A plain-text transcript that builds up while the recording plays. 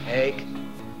Egg,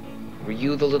 were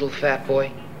you the little fat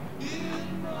boy?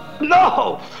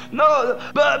 No,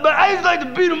 but I used to like to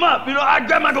beat him up. You know, I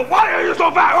grab him, I go, why are you so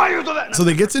fat? Why are you so fat? So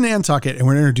they get to Nantucket, and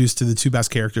we're introduced to the two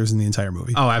best characters in the entire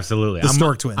movie. Oh, absolutely. The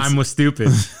Stork twins. I'm with stupid.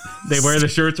 They wear the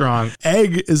shirts wrong.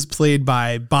 Egg is played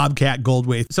by Bobcat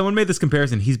Goldthwait. Someone made this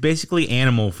comparison. He's basically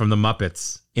Animal from the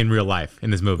Muppets in real life in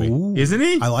this movie. Ooh, isn't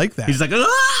he? I like that. He's like,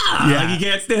 ah! Yeah. Like he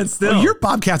can't stand still. Oh, your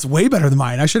Bobcat's way better than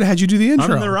mine. I should have had you do the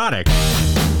intro. I'm neurotic.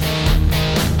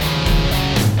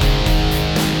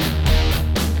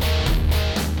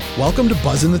 Welcome to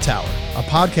Buzz in the Tower, a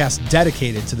podcast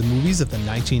dedicated to the movies of the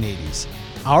 1980s.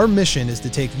 Our mission is to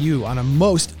take you on a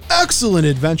most excellent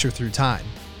adventure through time.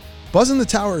 Buzz in the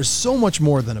Tower is so much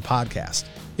more than a podcast.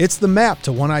 It's the map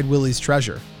to One-Eyed Willie's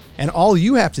treasure. And all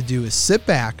you have to do is sit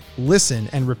back, listen,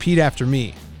 and repeat after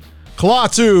me.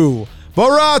 Klaatu!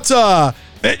 Barata!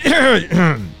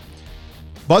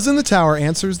 Buzz in the Tower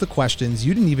answers the questions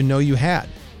you didn't even know you had.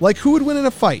 Like who would win in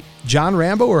a fight, John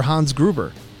Rambo or Hans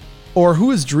Gruber? Or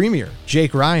who is dreamier,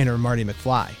 Jake Ryan or Marty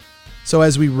McFly? So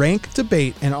as we rank,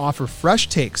 debate, and offer fresh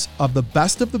takes of the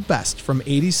best from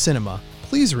 80s cinema,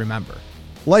 please remember,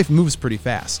 life moves pretty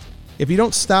fast. If you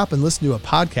don't stop and listen to a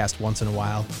podcast once in a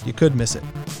while, you could miss it.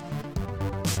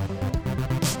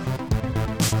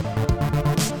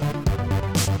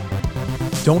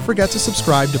 Don't forget to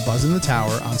subscribe to Buzz in the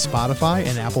Tower on Spotify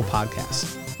and Apple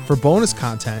Podcasts. For bonus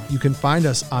content, you can find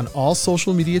us on all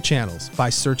social media channels by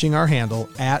searching our handle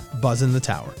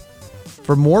 @BuzzInTheTower.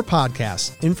 For more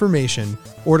podcasts, information,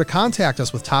 or to contact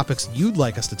us with topics you'd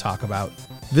like us to talk about,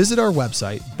 visit our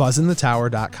website,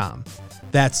 buzzinthetower.com.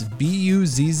 That's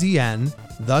BUZZN,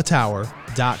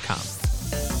 thetower.com.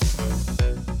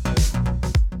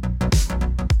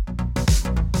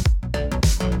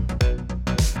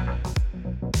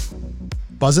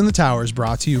 Buzz in the Tower is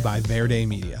brought to you by Verde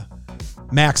Media.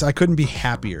 Max, I couldn't be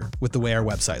happier with the way our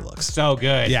website looks. So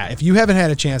good. Yeah, if you haven't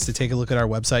had a chance to take a look at our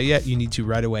website yet, you need to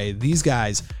right away. These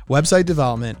guys, website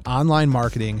development, online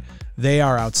marketing, they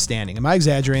are outstanding. Am I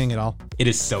exaggerating at all? It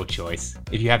is so choice.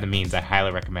 If you have the means, I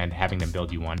highly recommend having them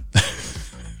build you one.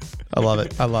 I love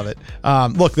it. I love it.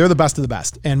 Look, they're the best of the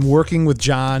best. And working with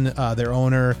John, their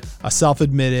owner, a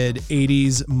self-admitted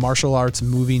 80s martial arts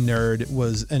movie nerd,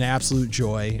 was an absolute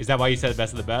joy. Is that why you said the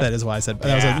best of the best? That is why I said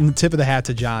that was a tip of the hat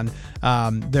to John.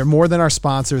 They're more than our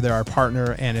sponsor. They're our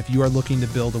partner. And if you are looking to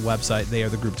build a website, they are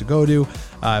the group to go to.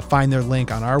 Find their link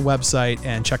on our website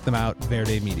and check them out,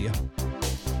 Verde Media.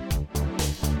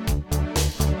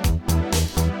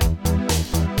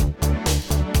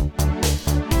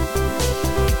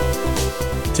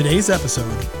 Today's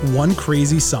episode, One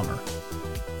Crazy Summer.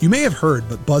 You may have heard,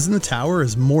 but Buzz in the Tower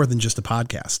is more than just a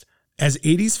podcast. As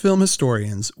 80s film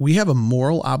historians, we have a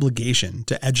moral obligation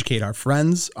to educate our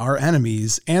friends, our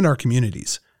enemies, and our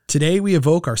communities. Today, we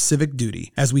evoke our civic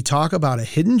duty as we talk about a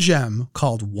hidden gem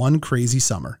called One Crazy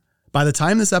Summer. By the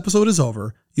time this episode is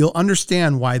over, you'll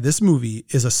understand why this movie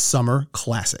is a summer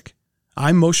classic.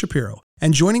 I'm Mo Shapiro,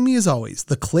 and joining me as always,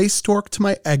 the clay stork to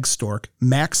my egg stork,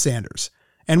 Max Sanders.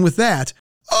 And with that,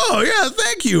 oh, yeah,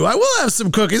 thank you. I will have some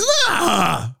cookies.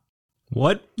 Ah!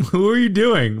 What? Who are you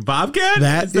doing? Bobcat?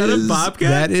 Is that a Bobcat?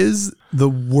 That is the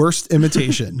worst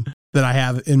imitation that I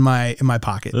have in my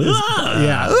pocket.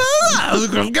 Yeah.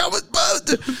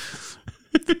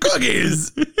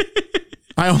 Cookies.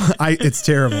 It's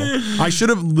terrible. I should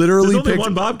have literally There's only picked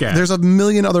one Bobcat. There's a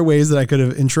million other ways that I could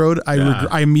have introed.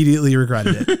 I immediately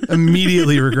regretted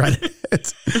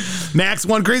it. Max,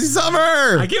 One Crazy Summer.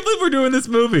 I can't believe we're doing this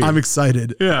movie. I'm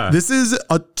excited. Yeah. This is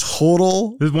a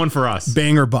total This is one for us.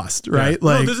 bang or bust, right?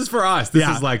 Yeah. No, this is for us. This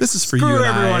is like, this is for screw you and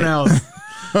everyone else.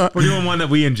 We're doing one that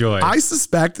we enjoy. I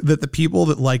suspect that the people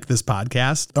that like this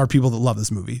podcast are people that love this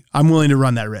movie. I'm willing to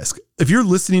run that risk. If you're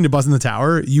listening to Buzz in the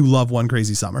Tower, you love One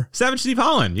Crazy Summer. Savage Steve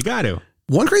Holland. You got to.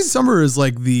 One Crazy Summer is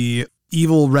like the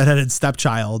evil redheaded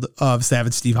stepchild of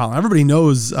Savage Steve Holland. Everybody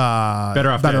knows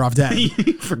Better Off Dead.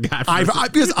 You forgot.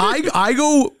 Because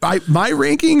my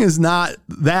ranking is not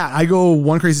that. I go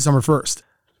One Crazy Summer first.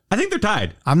 I think they're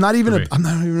tied. I'm not even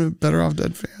a Better Off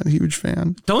Dead fan. Huge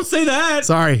fan. Don't say that.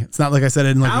 Sorry, it's not like I said it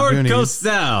in like Howard the Goonies.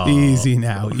 Cosell. Easy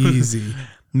now, easy.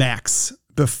 Max,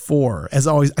 before, as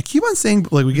always, I keep on saying,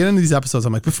 like, we get into these episodes,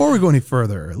 I'm like, before we go any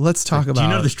further, let's talk about. Do you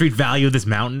know the street value of this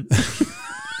mountain?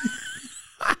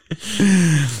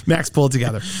 Max, pull it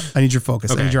together. I need your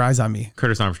focus. Okay. I need your eyes on me.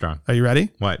 Curtis Armstrong. Are you ready?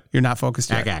 What? You're not focused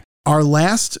yet. Ack. Our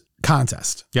last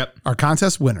contest. Yep. Our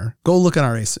contest winner. Go look at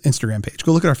our Instagram page.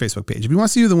 Go look at our Facebook page. If you want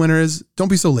to see who the winner is, don't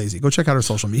be so lazy. Go check out our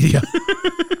social media.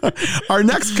 Our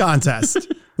next contest.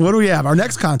 What do we have? Our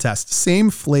next contest, same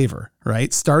flavor,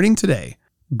 right? Starting today,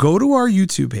 go to our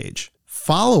YouTube page,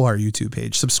 follow our YouTube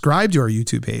page, subscribe to our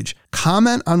YouTube page,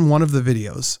 comment on one of the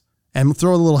videos, and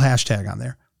throw a little hashtag on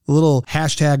there. A little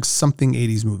hashtag something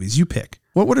 80s movies. You pick.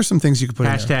 What are some things you could put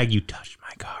in there? Hashtag you touched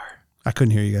my car. I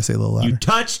couldn't hear you guys say a little louder. You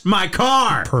touched my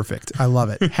car. Perfect. I love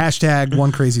it. Hashtag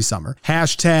one crazy summer.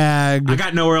 Hashtag. I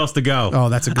got nowhere else to go. Oh,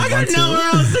 that's a good one I too. got nowhere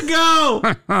else to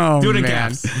go. Oh, Do it in man.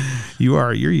 caps.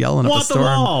 You're yelling up a Want the storm.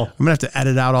 wall. I'm gonna have to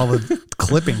edit out all the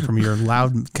clipping from your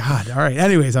loud. God. All right.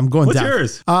 Anyways, I'm going What's down.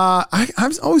 yours?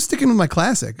 I'm always sticking with my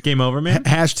classic. Game over, man.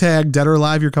 Hashtag dead or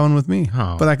alive, you're coming with me.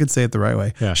 Oh. But I could say it the right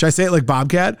way. Yeah. Should I say it like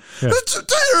Bobcat? Yeah.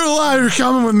 Dead or alive, you're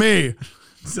coming with me.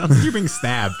 Sounds like you're being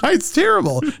stabbed. It's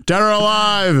terrible. Dead or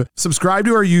alive. Subscribe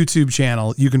to our YouTube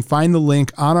channel. You can find the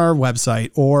link on our website,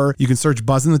 or you can search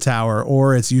Buzz in the Tower,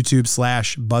 or it's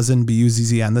YouTube/Buzzin,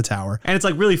 BUZZN the Tower. And it's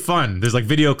like really fun. There's like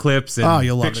video clips and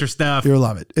You'll love picture it. stuff. You'll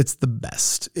love it. It's the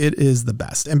best. It is the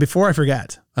best. And before I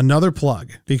forget, another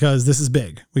plug, because this is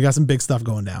big. We got some big stuff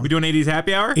going down. We doing 80s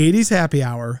happy hour? 80s Happy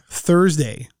Hour,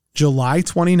 Thursday, July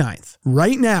 29th.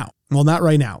 Right now. Well, not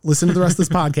right now. Listen to the rest of this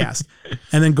podcast.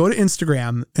 And then go to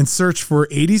Instagram and search for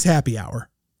 80s Happy Hour.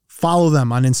 Follow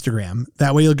them on Instagram.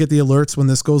 That way you'll get the alerts when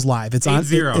this goes live. It's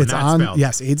 80, on. It's not on. spelled.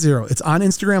 Yes, 80. It's on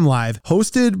Instagram Live,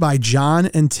 hosted by John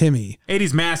and Timmy,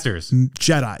 80s masters.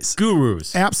 Jedis,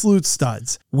 Gurus. absolute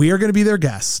studs. We are going to be their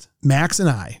guests, Max and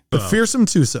I, the fearsome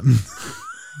twosome.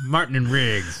 Martin and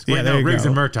Riggs. Yeah, Wait, there no, you Riggs go.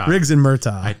 and Murtaugh. Riggs and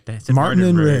Murtaugh. I said Martin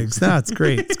and Riggs. That's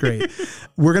great. It's great.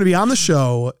 We're going to be on the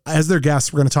show as their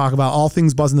guests. We're going to talk about all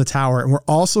things Buzz in the Tower. And we're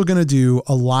also going to do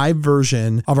a live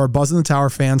version of our Buzz in the Tower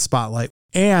fan spotlight.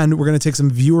 And we're going to take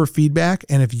some viewer feedback.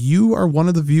 And if you are one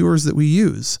of the viewers that we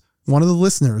use, one of the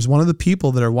listeners, one of the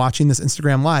people that are watching this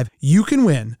Instagram live, you can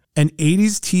win an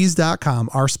 80stees.com,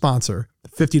 our sponsor,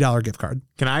 $50 gift card.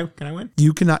 Can I win?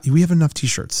 You cannot. We have enough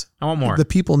t-shirts. I want more. The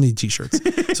people need t-shirts.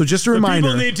 So just a reminder.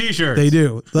 People need t-shirts. They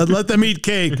do. Let them eat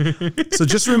cake. So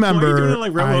just remember. Why are you doing it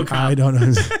like RoboCop? I don't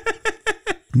know.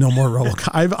 No more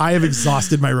RoboCop. I have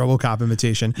exhausted my RoboCop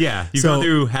imitation. Yeah, you So- go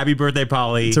through Happy Birthday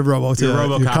Polly To Robo to your your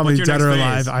RoboCop. company What's your Dead next or phase?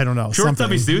 Alive. I don't know. Short something.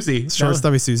 Stubby Susie. Short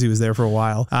Stubby Susie was there for a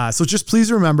while. So just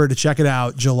please remember to check it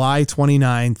out. July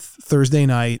 29th, Thursday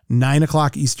night,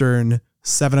 9:00 Eastern,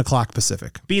 7:00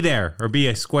 Pacific. Be there or be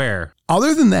a square.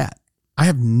 Other than that, I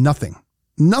have nothing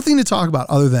to talk about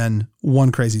other than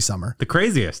One Crazy Summer. The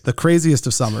craziest. The craziest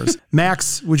of summers.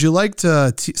 Max, would you like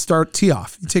to start tee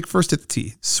off? You take first at the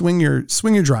tee. Swing your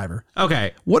driver.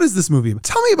 Okay. What is this movie?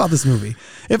 Tell me about this movie.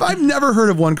 If I've never heard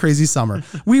of One Crazy Summer,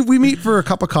 we meet for a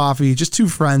cup of coffee, just two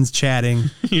friends chatting.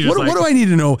 What do I need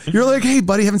to know? You're like, hey,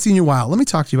 buddy, haven't seen you in a while. Let me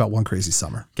talk to you about One Crazy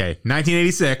Summer. Okay.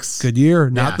 1986. Good year.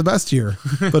 Not Yeah. the best year,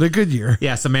 but a good year.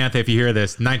 Yeah, Samantha, if you hear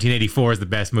this, 1984 is the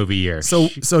best movie year. So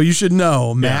you should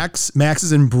know, Max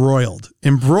is embroiled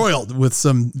with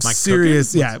some Like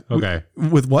serious, cooking? Okay.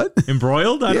 With what?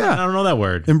 Embroiled? I Yeah. don't know that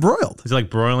word. Embroiled. Is it like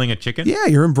broiling a chicken? Yeah,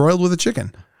 you're embroiled with a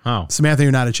chicken. Oh. Samantha,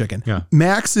 you're not a chicken. Yeah.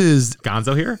 Max is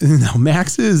Gonzo here?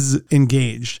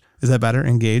 engaged. Is that better?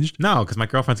 Engaged? No, because my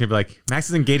girlfriend's going to be like, Max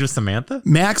is engaged with Samantha?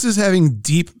 Max is having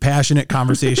deep, passionate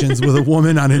conversations with a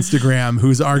woman on Instagram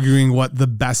who's arguing what the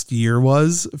best year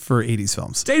was for 80s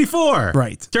films. It's 84.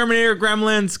 Right. Terminator,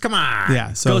 Gremlins, come on.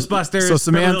 Yeah. So Ghostbusters,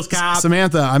 So Beverly Hills Cop,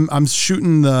 Samantha, I'm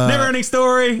shooting the Never Ending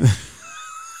Story.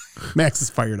 Max is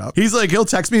fired up. He's like, he'll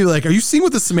text me like, are you seeing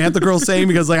what the Samantha girl's saying?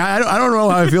 Because like, I don't know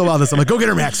how I feel about this. I'm like, go get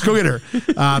her, Max, go get her.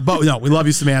 But no, we love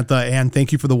you, Samantha. And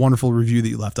thank you for the wonderful review that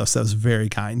you left us. That was very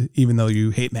kind, even though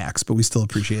you hate Max, but we still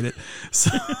appreciate it.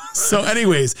 So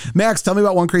anyways, Max, tell me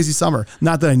about One Crazy Summer.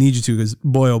 Not that I need you to, because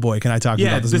boy, oh boy, can I talk to you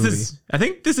Yeah, about this movie. I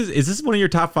think this is one of your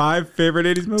top 5 favorite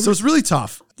 80s movies? So it's really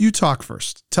tough. You talk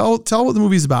first. Tell what the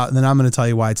movie's about, and then I'm going to tell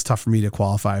you why it's tough for me to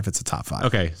qualify if it's a top 5.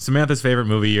 Okay, Samantha's favorite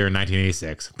movie year,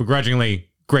 1986. Begrudgingly,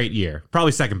 great year.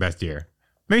 Probably second best year.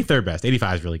 Maybe third best.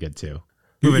 85 is really good too.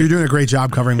 You're doing a great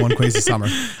job covering One Crazy Summer.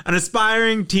 An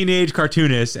aspiring teenage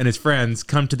cartoonist and his friends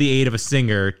come to the aid of a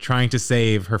singer trying to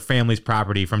save her family's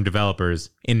property from developers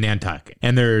in Nantucket.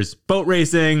 And there's boat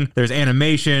racing, there's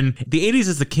animation. The 80s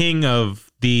is the king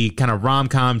of the kind of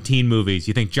rom-com teen movies.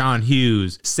 You think John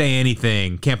Hughes, Say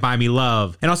Anything, Can't Buy Me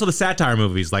Love, and also the satire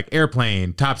movies like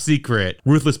Airplane, Top Secret,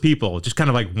 Ruthless People, just kind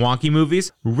of like wonky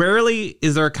movies. Rarely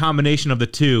is there a combination of the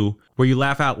two where you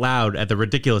laugh out loud at the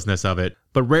ridiculousness of it,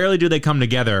 but rarely do they come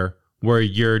together where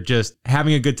you're just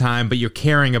having a good time, but you're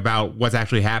caring about what's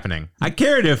actually happening. I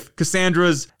cared if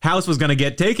Cassandra's house was going to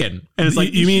get taken. And it's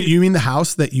like, you mean the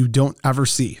house that you don't ever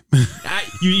see.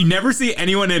 you never see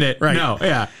anyone in it. Right. No.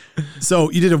 Yeah. So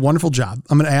you did a wonderful job.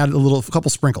 I'm going to add a couple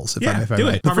sprinkles if I Do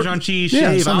may. it. Parmesan cheese,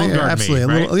 Yeah, shave, something- Olive Garden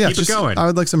absolutely. me, right? Yeah, Keep it going. I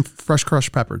would like some fresh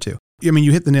crushed pepper too. I mean,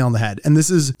 you hit the nail on the head. And this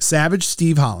is Savage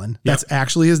Steve Holland. That's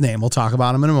actually his name. We'll talk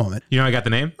about him in a moment. You know, I got the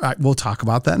name. All right, we'll talk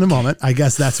about that in a moment. I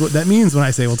guess that's what that means when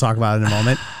I say we'll talk about it in a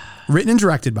moment. Written and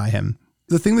directed by him.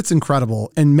 The thing that's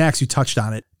incredible, and Max, you touched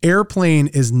on it, Airplane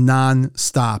is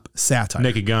non-stop satire.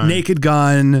 Naked Gun. Naked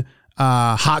Gun,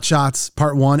 Hot Shots,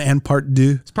 Part 1 and Part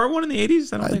 2. Is Part 1 in the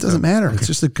 80s? I don't think It doesn't matter. Okay. It's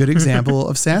just a good example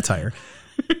of satire.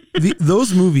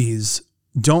 Those movies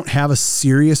don't have a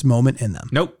serious moment in them.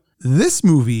 Nope. This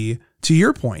movie, to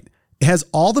your point, it has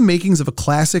all the makings of a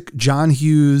classic John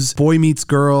Hughes, boy meets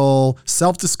girl,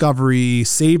 self-discovery,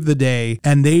 save the day,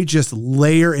 and they just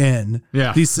layer in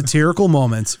these satirical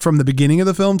moments from the beginning of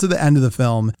the film to the end of the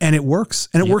film, and it works.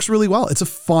 And it works really well. It's a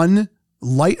fun,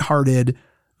 lighthearted,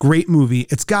 great movie.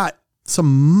 It's got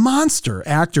some monster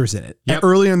actors in it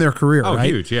earlier in their career, right? Oh,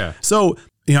 huge, yeah. So,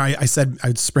 you know, I said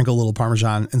I'd sprinkle a little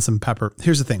Parmesan and some pepper.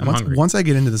 Here's the thing. Once I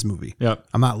get into this movie,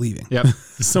 I'm not leaving. Yep.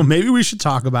 So maybe we should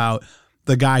talk about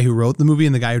the guy who wrote the movie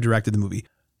and the guy who directed the movie.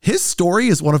 His story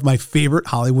is one of my favorite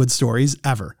Hollywood stories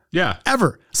ever. Yeah.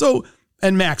 Ever. So,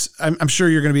 and Max, I'm sure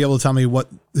you're going to be able to tell me what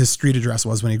his street address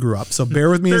was when he grew up. So bear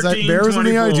with me as I do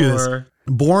this.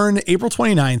 Born April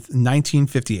 29th,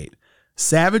 1958.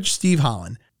 Savage Steve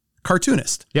Holland.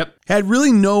 Cartoonist. Yep. Had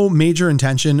really no major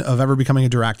intention of ever becoming a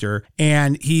director.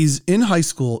 And he's in high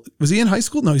school. Was he in high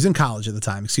school? No, he's in college at the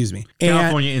time. Excuse me.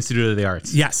 California Institute of the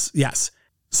Arts. Yes. Yes.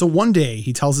 So one day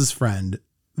he tells his friend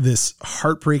this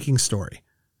heartbreaking story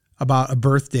about a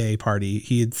birthday party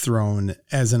he had thrown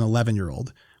as an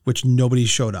 11-year-old, which nobody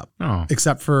showed up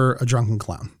except for a drunken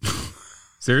clown.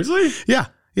 Seriously? Yeah.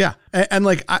 Yeah. And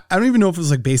like, I don't even know if it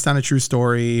was like based on a true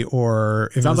story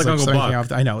or if Sounds it was like Uncle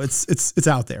Buck. I know it's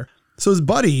out there. So his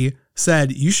buddy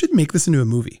said, you should make this into a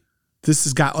movie. This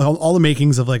has got all the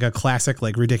makings of like a classic,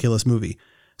 like ridiculous movie.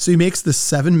 So he makes this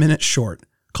 7-minute short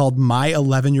called My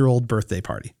 11-Year-Old Birthday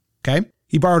Party. Okay.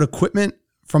 He borrowed equipment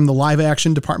from the live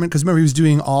action department because remember he was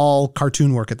doing all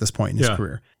cartoon work at this point in his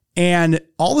career. And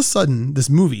all of a sudden this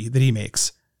movie that he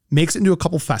makes it into a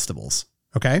couple festivals.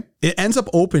 Okay. It ends up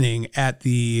opening at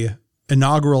the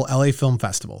inaugural LA Film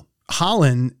Festival.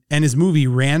 Holland and his movie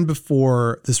ran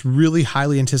before this really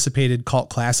highly anticipated cult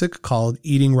classic called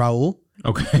Eating Raoul.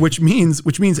 Okay. Which means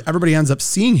everybody ends up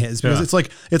seeing his because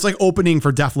it's like opening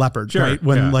for Def Leppard, right?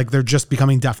 When like they're just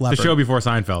becoming Def Leppard. The show before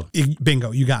Seinfeld.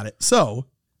 Bingo, you got it. So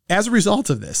as a result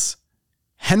of this,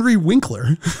 Henry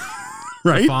Winkler,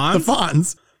 right? The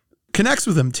Fonz connects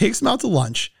with him, takes him out to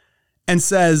lunch and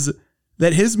says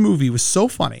that his movie was so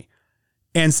funny.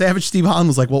 And Savage Steve Holland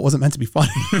was like, well, it wasn't meant to be funny.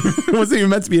 It wasn't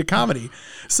even meant to be a comedy.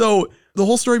 So the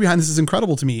whole story behind this is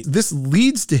incredible to me. This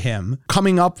leads to him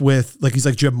coming up with, like, he's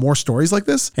like, do you have more stories like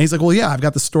this? And he's like, well, yeah, I've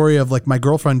got the story of like my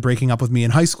girlfriend breaking up with me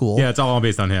in high school. Yeah, it's all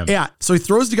based on him. Yeah. So he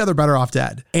throws together Better Off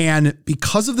Dead. And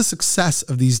because of the success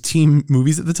of these teen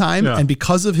movies at the time, and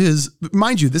because of his,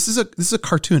 mind you, this is a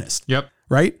cartoonist. Yep.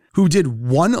 Right? Who did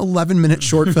one 11-minute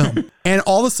short film. And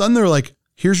all of a sudden they're like,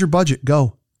 here's your budget,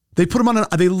 go. They put him on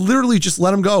they literally just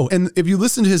let him go. And if you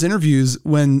listen to his interviews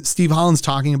when Steve Holland's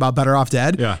talking about Better Off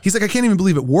Dead, he's like, I can't even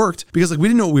believe it worked because like we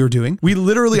didn't know what we were doing. We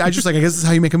literally, I guess this is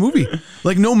how you make a movie.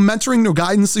 Like no mentoring, no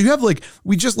guidance. So you have like,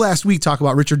 we just last week talked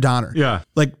about Richard Donner. Yeah.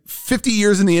 Like 50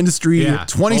 years in the industry,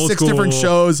 26 different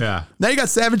shows. Yeah. Now you got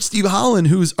Savage Steve Holland,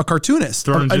 who's a cartoonist.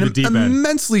 Thrown into the deep end.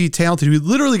 Immensely talented, who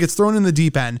literally gets thrown in the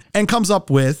deep end and comes up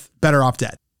with Better Off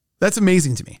Dead. That's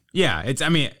amazing to me. Yeah.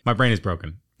 My brain is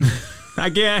broken. I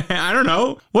don't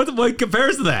know. What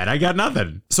compares to that? I got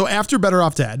nothing. So after Better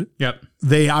Off Dead,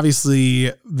 they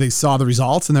saw the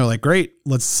results and they're like, great,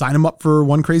 let's sign him up for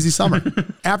One Crazy Summer.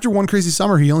 After One Crazy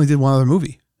Summer, he only did one other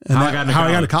movie. And How I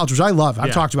Got Into College, which I love.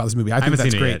 I've talked about this movie. I think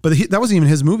that's great. But that wasn't even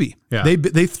his movie. Yeah.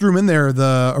 They threw him in there.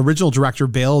 The original director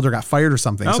bailed or got fired or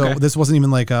something. Okay. So this wasn't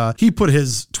even like he put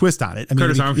his twist on it. I mean,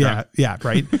 Curtis Armstrong. Yeah,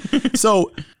 right.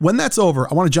 So when that's over,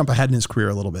 I want to jump ahead in his career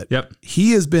a little bit. Yep.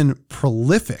 He has been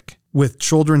prolific with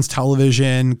children's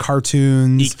television,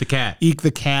 cartoons. Eek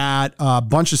the Cat, a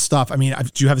bunch of stuff. I mean,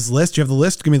 do you have his list? Do you have the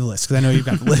list? Give me the list because I know you've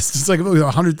got the list. It's like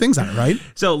 100 things on it, right?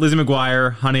 So Lizzie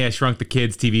McGuire, Honey, I Shrunk the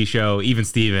Kids TV show, Even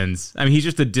Stevens. I mean, he's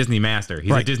just a Disney master.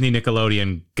 He's a Disney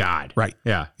Nickelodeon god. Right.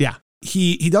 Yeah. Yeah.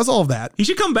 He does all of that. He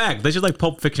should come back. They should like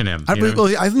Pulp Fiction him. I don't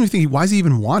even think why does he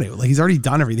even want to? Like he's already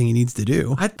done everything he needs to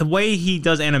do. The way he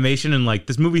does animation and like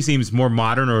this movie seems more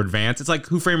modern or advanced. It's like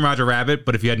Who Framed Roger Rabbit,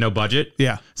 but if you had no budget.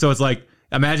 Yeah. So it's like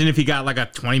imagine if he got like a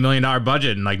 $20 million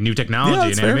budget and like new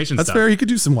technology and animation stuff. That's fair. He could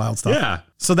do some wild stuff. Yeah.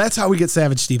 So that's how we get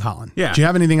Savage Steve Holland. Yeah. Do you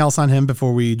have anything else on him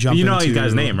before we jump into... You know he's got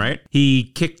his name, right?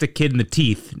 He kicked a kid in the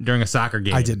teeth during a soccer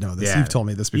game. I did know this. Yeah. You've told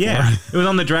me this before. Yeah. It was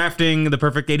on the Drafting the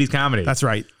Perfect 80s Comedy. That's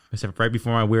right. Except right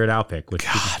before my Weird Al pick. Which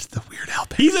God, the Weird Al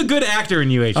pick. he's a good actor in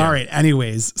UHF. All right.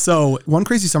 Anyways, so One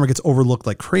Crazy Summer gets overlooked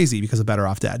like crazy because of Better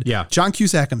Off Dead. Yeah. John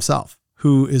Cusack himself,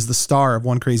 who is the star of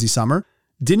One Crazy Summer,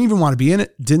 didn't even want to be in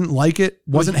it. Didn't like it.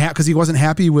 Wasn't because he wasn't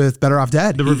happy with Better Off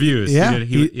Dead. The reviews.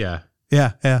 Yeah.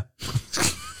 Yeah.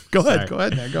 Go ahead. Sorry. Go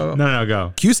ahead. Man, go. No,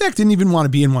 go. Cusack didn't even want to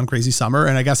be in One Crazy Summer,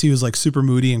 and I guess he was like super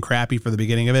moody and crappy for the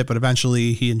beginning of it, but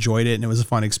eventually he enjoyed it and it was a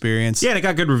fun experience. Yeah, and it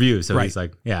got good reviews. So Right. he's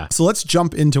like, yeah, So let's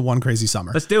jump into One Crazy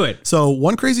Summer. let's do it. So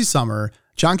One Crazy Summer,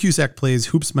 John Cusack plays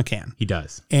Hoops McCann. He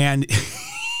does. And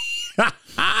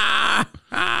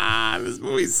this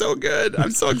movie's so good.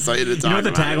 I'm so excited to talk You know what the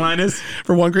about it. tagline is?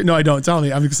 For one great, no, I don't. Tell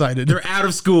me. I'm excited. They're out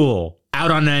of school,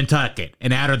 out on Nantucket,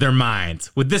 and out of their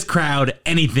minds. With this crowd,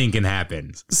 anything can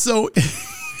happen. So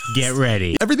Get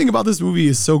ready. everything about this movie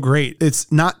is so great.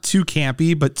 It's not too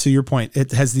campy, but to your point,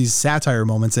 it has these satire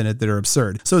moments in it that are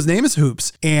absurd. So his name is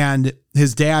Hoops, and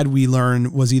his dad, we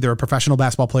learn, was either a professional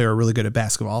basketball player or really good at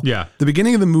basketball. Yeah. The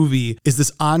beginning of the movie is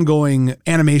this ongoing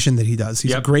animation that he does.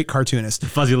 He's a Yep. great cartoonist.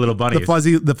 Fuzzy little bunnies.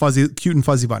 The fuzzy, cute and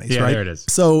fuzzy bunnies, Yeah, right? there it is.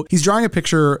 So he's drawing a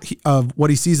picture of what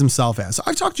he sees himself as. So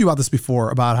I've talked to you about this before,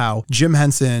 about how Jim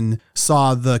Henson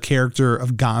saw the character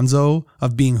of Gonzo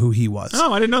of being who he was.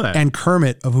 Oh, I didn't know that. And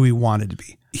Kermit of who he wanted to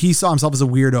be. He saw himself as a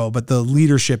weirdo, but the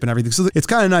leadership and everything. So it's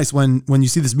kind of nice when you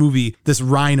see this movie, this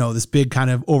rhino, this big kind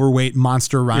of overweight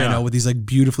monster rhino Yeah. with these like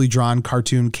beautifully drawn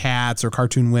cartoon cats or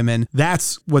cartoon women.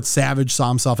 That's what Savage saw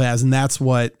himself as, and that's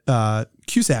what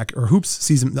Cusack or Hoops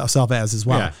sees himself as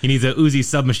well. Yeah, he needs a Uzi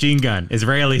submachine gun,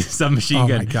 Israeli submachine Oh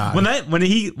gun. my God. When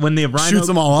the rhino Shoots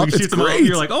them all up, shoots it's them all up, great.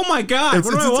 you're like, oh my God,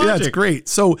 what am I watching? Yeah, it's great.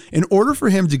 So in order for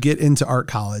him to get into art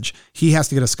college, he has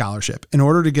to get a scholarship. In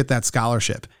order to get that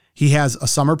scholarship, he has a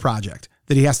summer project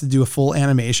that he has to do a full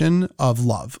animation of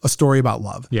love, a story about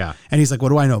love. Yeah. And he's like, what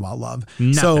do I know about love?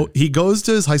 Nothing. So he goes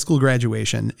to his high school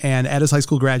graduation, and at his high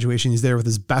school graduation, he's there with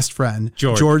his best friend,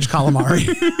 George. Calamari.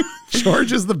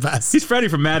 George is the best. He's Freddy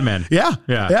from Mad Men.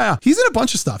 Yeah. He's in a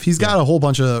bunch of stuff. He's got a whole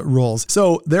bunch of roles.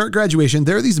 So they're at graduation.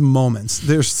 There are these moments.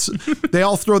 They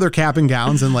all throw their cap and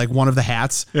gowns, and like one of the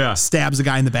hats stabs a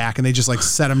guy in the back, and they just like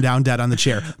set him down dead on the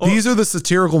chair. These are the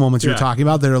satirical moments you're talking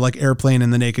about that are like Airplane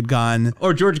and The Naked Gun.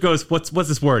 Or George goes, what's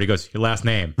this word? He goes, your last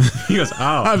name. He goes, oh.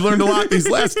 I've learned a lot these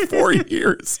last 4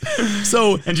 years.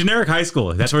 So and generic high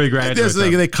school. That's where he graduates.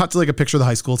 they cut to like a picture of the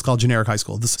high school. It's called Generic High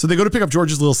School. So they go to pick up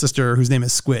George's little sister, whose name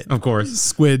is Squid. Of course.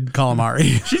 Squid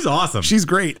Calamari. She's awesome. She's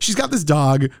great. She's got this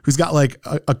dog who's got like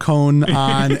a cone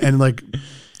on and like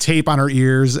tape on her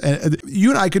ears. And you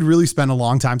and I could really spend a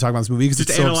long time talking about this movie because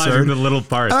it's so analyzing absurd. the little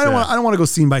parts. And I don't want to go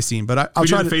scene by scene, but I'll we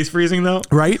try do to face freezing though.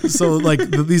 Right? So like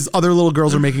these other little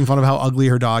girls are making fun of how ugly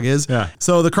her dog is. Yeah.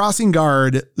 So the crossing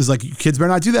guard is like, kids better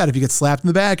not do that. If you get slapped in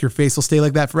the back, your face will stay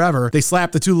like that forever. They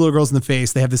slap the two little girls in the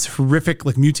face. They have this horrific,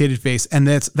 like mutated face. And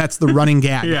that's the running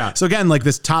gag. Yeah. So again, like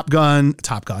this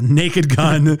Naked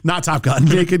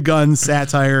Gun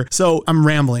satire. So I'm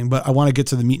rambling, but I want to get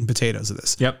to the meat and potatoes of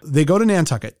this. Yep. They go to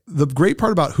Nantucket. The great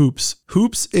part about Hoops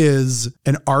is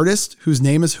an artist whose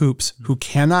name is Hoops, who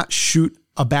cannot shoot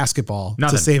a basketball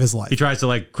Nothing. to save his life. He tries to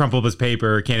like crumple up his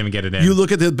paper, can't even get it in. You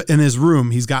look at in his room,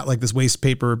 he's got like this waste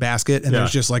paper basket, and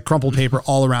there's just like crumpled paper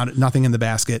all around it, nothing in the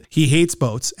basket. He hates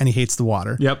boats and he hates the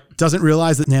water. Yep. Doesn't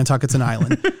realize that Nantucket's an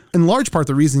island. In large part,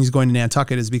 the reason he's going to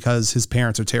Nantucket is because his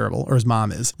parents are terrible, or his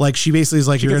mom is. Like she basically is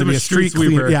like, you're gives going to him be a a street street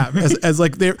sweeper. cleaner. Yeah. As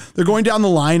like they're going down the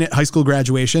line at high school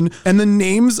graduation, and the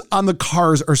names on the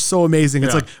cars are so amazing.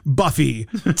 It's Yeah. like Buffy,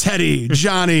 Teddy,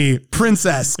 Johnny,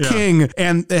 Princess, King,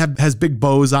 and it has big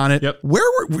bows on it. Yep.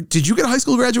 Did you get a high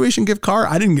school graduation gift car?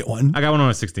 I didn't get one. I got one when I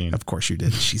was 16. Of course you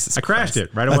did. Jesus I crashed Christ.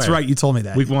 it right away. That's right. You told me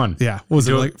that. Week one. Yeah. What was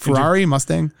it Into- like? Ferrari,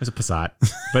 Mustang? It was a Passat.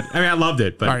 But I mean, I loved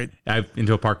it. But All right.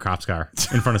 into a parked cop's car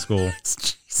in front of school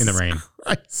in the rain.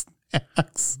 Christ.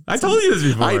 I told you this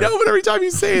before. I know, but every time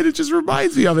you say it, it just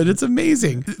reminds me of it. It's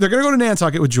amazing. They're going to go to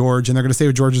Nantucket with George, and they're going to stay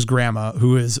with George's grandma,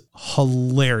 who is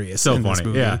hilarious. So in this funny,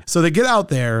 movie. yeah. So they get out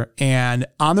there, and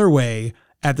on their way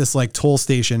at this like toll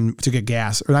station to get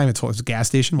gas, or not even toll, it's a gas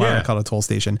station. Why do I Yeah. call it a toll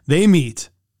station? They meet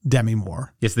Demi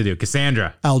Moore. Yes, they do.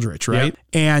 Cassandra. Eldritch, right? Yep.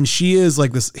 And she is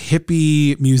like this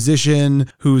hippie musician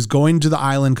who's going to the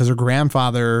island because her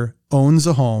grandfather owns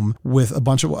a home with a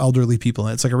bunch of elderly people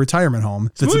in it. It's like a retirement home.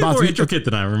 It's more intricate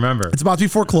than I remember. It's about to be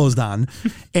foreclosed on,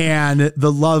 and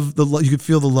the love, you could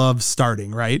feel the love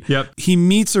starting, right? Yep. He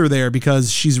meets her there because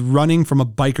she's running from a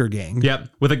biker gang. Yep.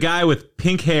 With a guy with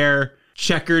pink hair,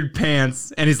 checkered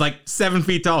pants, and he's like 7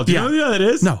 feet tall. Do you Yeah. know who that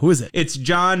is? No, who is it? It's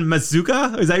John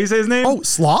Mazuka. Is that how you say his name? Oh,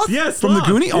 Sloth? Yes, From the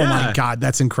Sloth. Goonie? Oh Yeah. my God,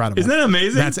 that's incredible. Isn't that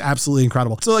amazing? That's absolutely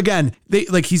incredible. So again,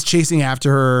 he's chasing after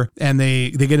her, and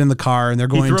they get in the car, and they're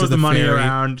going throws to the the money ferry,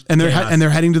 around. and Chaos. they're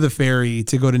heading to the ferry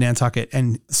to go to Nantucket.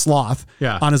 And Sloth,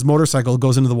 Yeah. on his motorcycle,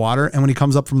 goes into the water, and when he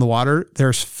comes up from the water,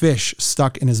 there's fish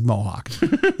stuck in his mohawk,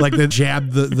 like they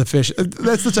jabbed the fish.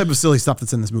 That's the type of silly stuff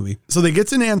that's in this movie. So they get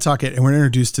to Nantucket, and we're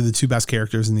introduced to the two best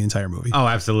characters in the entire movie. Oh,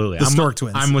 absolutely. The Stork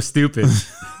twins. I'm with stupid.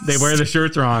 They wear the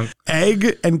shirts wrong.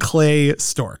 Egg and Clay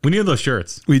Stork. We need those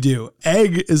shirts. We do.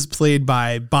 Egg is played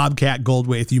by Bobcat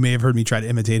Goldthwait. You may have heard me try to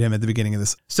imitate him at the beginning of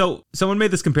this. So someone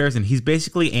made this comparison. He's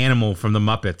basically Animal from the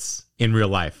Muppets in real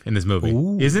life in this movie,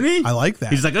 isn't he? I like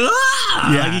that. He's like,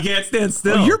 ah! Yeah. Like he can't stand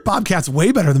still. Oh, your Bobcat's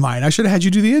way better than mine. I should have had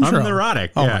you do the intro. I'm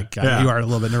neurotic. Oh Yeah. my God. Yeah. You are a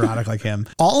little bit neurotic like him.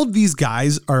 All of these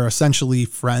guys are essentially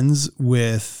friends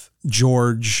with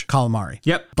George Calamari.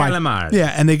 Yep, Calamari.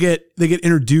 Yeah, and they get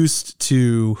introduced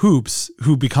to Hoops,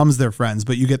 who becomes their friends,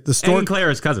 but you get the Egg Stork. and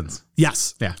Claire as cousins.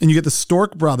 Yes. Yeah. And you get the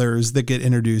Stork brothers that get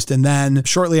introduced. And then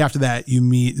shortly after that, you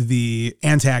meet the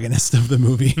antagonist of the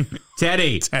movie,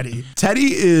 Teddy. Teddy.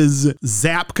 Teddy is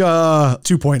Zapka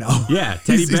 2.0. Yeah,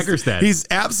 Teddy He's- Beckerstead. He's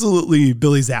absolutely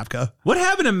Billy Zapka. What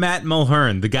happened to Matt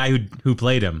Mulhern, the guy who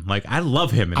played him? Like, I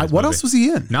love him in this What movie. else was he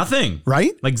in? Nothing.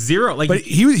 Right? Like zero. Like, But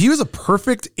he was a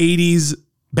perfect 80s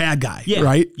bad guy, Yeah,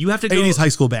 right? you have to go- 80s high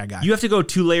school bad guy. you have to go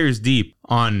 2 layers deep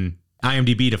on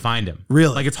IMDb to find him.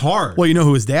 Really? Like, it's hard. Well, you know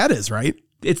who his dad is, right?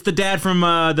 It's the dad from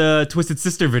the Twisted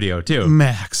Sister video, too.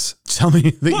 Max. Tell me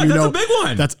that What? you That's know. a big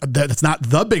one. That's not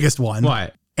the biggest one.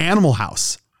 What? Animal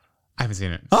House. I haven't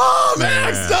seen it. Oh,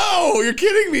 Max, no, you're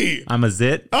kidding me. I'm a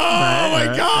zit. Oh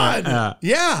my God.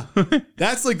 Yeah.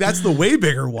 That's the way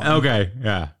bigger one. Okay,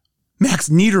 yeah. Max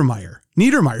Niedermeyer.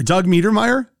 Doug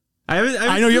Niedermeyer.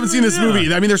 I know you haven't seen this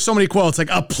movie. I mean, there's so many quotes like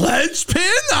a pledge pin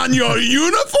on your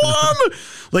uniform.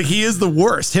 Like he is the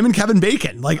worst. Him and Kevin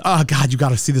Bacon. Like, oh God, you got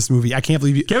to see this movie. I can't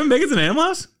believe you. Kevin Bacon's in Animal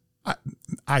House?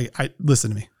 I listen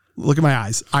to me. Look at my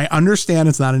eyes. I understand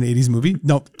it's not an 80s movie.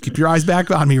 No, keep your eyes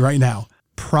back on me right now.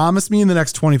 Promise me in the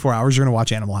next 24 hours you're going to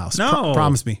watch Animal House. No.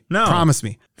 Promise me. No. Promise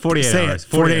me. 48 Say hours. it.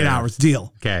 48 hours.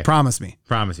 Deal. Okay. Promise me.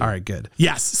 Promise you. All right, good.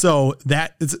 Yes. So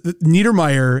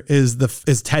Niedermeyer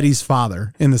is Teddy's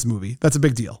father in this movie. That's a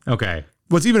big deal. Okay.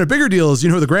 What's even a bigger deal is you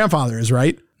know who the grandfather is,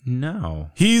 right?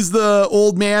 No. He's the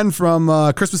old man from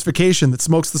Christmas Vacation that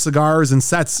smokes the cigars and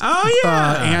sets. Oh,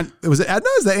 yeah. Was it Edna?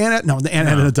 Is that Aunt? No, the Aunt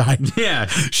Edna died. Yeah.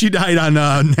 She died on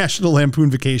National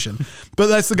Lampoon Vacation. But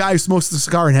that's the guy who smokes the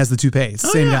cigar and has the toupee. It's the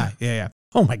same guy. Yeah.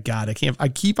 Oh my God, I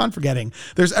keep on forgetting.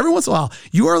 There's every once in a while,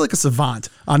 you are like a savant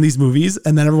on these movies,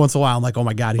 and then every once in a while, I'm like, oh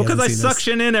my God, Because I seen this.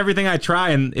 suction in everything I try,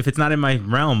 and if it's not in my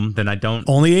realm, then I don't.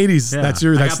 Only 80s. Yeah. That's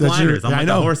your. I That's, got that's your. blinders. I'm like I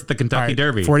the know. horse at the Kentucky All right,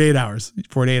 Derby. 48 hours.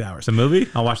 48 hours. It's a movie?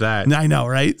 I'll watch that. I know,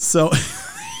 right? So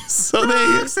they.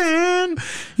 Roxanne.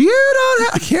 You don't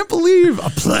have, I can't believe a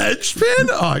pledge pin.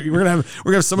 Oh, we're gonna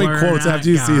have so many quotes after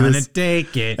you see this.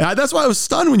 Take it. That's why I was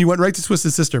stunned when you went right to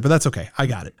Twisted Sister, but that's okay. I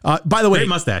got it. By the way, Great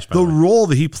mustache, by the the way. role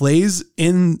that he plays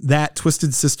in that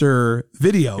Twisted Sister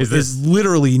video is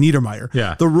literally Niedermeyer.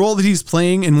 Yeah. The role that he's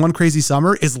playing in One Crazy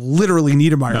Summer is literally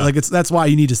Niedermeyer. Yeah. Like that's why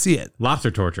you need to see it.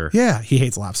 Lobster torture. Yeah, he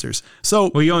hates lobsters.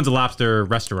 So Well, he owns a lobster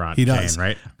restaurant. he does, chain,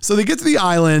 right? So they get to the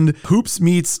island. Hoops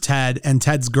meets Ted and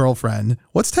Ted's girlfriend.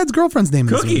 What's Ted's girlfriend's name?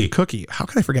 in this Cookie. movie? Cookie. How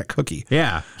could I forget Cookie?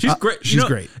 Yeah. She's great. she's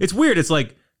great. It's weird. It's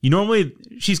like,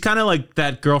 she's kind of like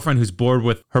that girlfriend who's bored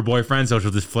with her boyfriend, so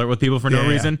she'll just flirt with people for no Yeah.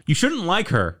 reason. You shouldn't like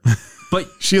her, but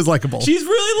She is likable. she's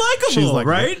really likable,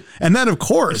 likable. right? And then of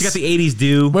course, She got the 80s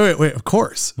do. wait. Of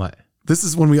course. What? This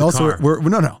is when we also car. we're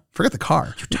no. Forget the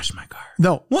car. You touched my car.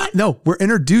 No. What? No. We're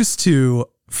introduced to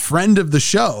friend of the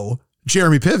show,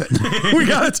 Jeremy Piven. We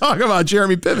got to talk about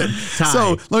Jeremy Piven. Ty.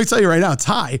 So let me tell you right now,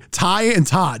 Ty and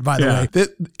Todd, by the Yeah. way,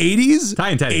 the 80s, Ty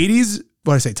and Teddy. 80s.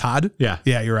 What did I say? Todd? Yeah.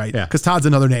 Yeah, you're right. Yeah. Because Todd's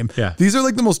another name. Yeah. These are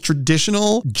like the most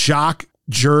traditional jock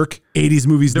jerk 80s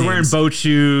movies. They're wearing boat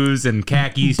shoes and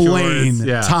khaki Blaine, shorts.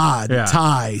 Yeah. Todd, Yeah.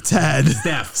 Ty, Ted,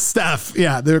 Steph.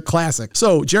 Yeah, they're classic.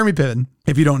 So Jeremy Piven,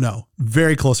 if you don't know,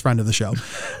 very close friend of the show.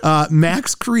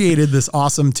 Max created this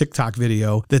awesome TikTok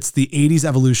video that's the 80s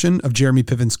evolution of Jeremy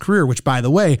Piven's career, which, by the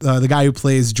way, the guy who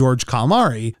plays George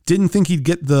Calamari didn't think he'd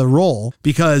get the role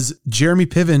because Jeremy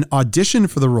Piven auditioned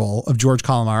for the role of George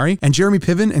Calamari, and Jeremy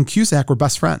Piven and Cusack were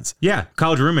best friends. Yeah.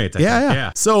 College roommates. I Yeah, think.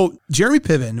 yeah. So Jeremy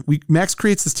Piven, Max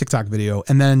creates this TikTok TikTok video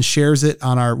and then shares it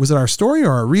on our story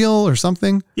or our reel or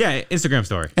something. Yeah, Instagram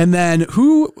story. And then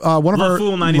one of our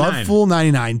Fool 99. Love Fool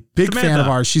 99, big fan Samantha. of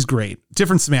ours. She's great.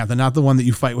 Different Samantha, not the one that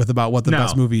you fight with about what the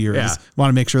best movie year is. Want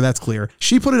to make sure that's clear.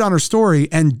 She put it on her story,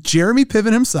 and Jeremy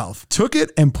Piven himself took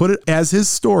it and put it as his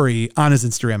story on his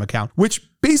Instagram account, which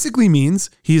basically means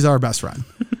he's our best friend.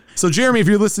 So Jeremy, if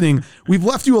you're listening, we've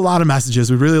left you a lot of messages.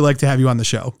 We'd really like to have you on the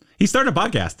show. He started a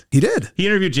podcast. He did. He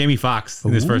interviewed Jamie Foxx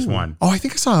in his first one. Oh, I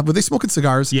think I saw. Were they smoking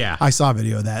cigars? Yeah. I saw a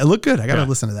video of that. It looked good. I got to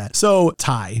listen to that. So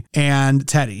Ty and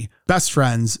Teddy, best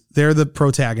friends. They're the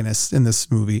protagonists in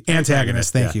this movie. Antagonists.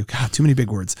 Thank you. God, too many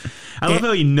big words. I love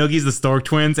how he noogies the Stork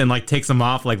twins and like takes them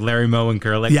off like Larry Moe and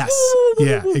Kerr. Like, Yes.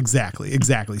 Yeah, exactly.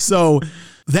 So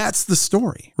that's the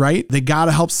story, right? They got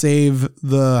to help save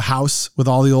the house with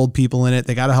all the old people in it.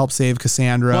 They got to help save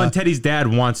Cassandra. Well, and Teddy's dad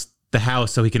wants the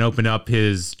house so he can open up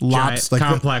his Lots, giant condo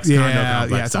complex. Yeah,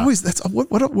 it's stuff. always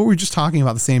what were we just talking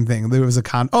about? The same thing. There was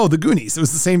the Goonies. It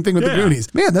was the same thing with the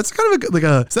Goonies. Man, that's kind of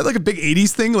is that like a big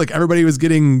 80s thing? Like everybody was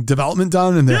getting development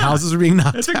done and their houses were being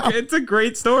knocked down. It's a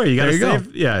great story. You got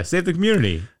to save the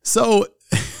community. So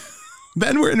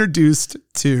then we're introduced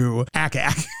to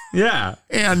Ak-Ak. Yeah.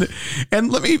 And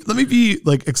let me be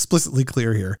like explicitly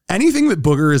clear here. Anything that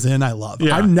Booger is in, I love.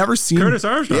 Yeah. I've never seen Curtis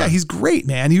Armstrong. Yeah, he's great,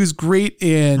 man. He was great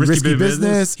in Risky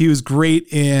Business. He was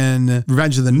great in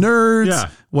Revenge of the Nerds. Yeah.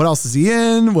 What else is he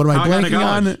in? What am How I I Got to blanking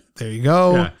on? College. There you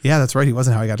go. Yeah. Yeah, that's right. He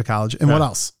wasn't How I Got to College. And what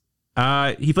else?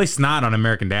 He plays Snot on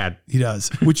American Dad. He does.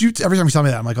 Which every time you tell me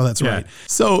that, I'm like, oh, that's Yeah. right.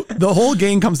 So the whole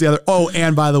gang comes together. Oh,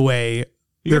 and by the way,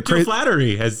 You got Joe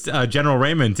Flattery as General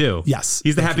Raymond too. Yes.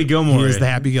 He's the Happy Gilmore. He is the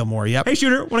Happy Gilmore. Yep. Hey,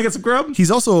 Shooter, want to get some grub?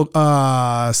 He's also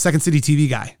Second City TV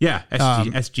guy. Yeah,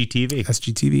 SGTV.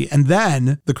 SGTV. And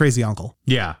then the crazy uncle,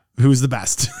 Yeah. who's the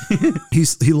best.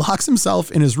 He locks himself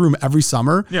in his room every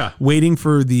summer, waiting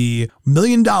for the $1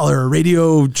 million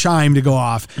radio chime to go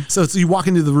off. So you walk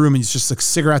into the room and it's just like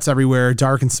cigarettes everywhere,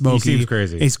 dark and smoky. He seems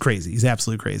crazy. He's crazy. He's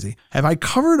absolutely crazy. Have I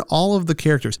covered all of the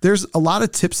characters? There's a lot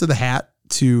of tips of the hat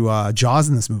to Jaws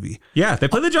in this movie. Yeah, they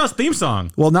play the Jaws theme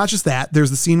song. Well, not just that. There's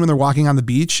the scene when they're walking on the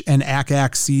beach and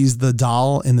Ak-Ak sees the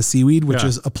doll in the seaweed, which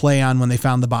is a play on when they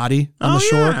found the body on the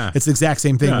shore. Yeah. It's the exact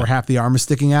same thing where half the arm is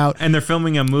sticking out. And they're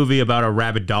filming a movie about a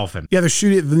rabid dolphin. Yeah, they're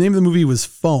shooting. The name of the movie was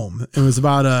Foam. It was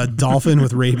about a dolphin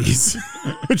with rabies,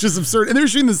 which is absurd. And they're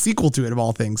shooting the sequel to it, of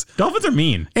all things. Dolphins are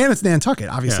mean. And it's Nantucket.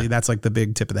 Obviously, Yeah. that's like the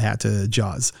big tip of the hat to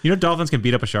Jaws. You know dolphins can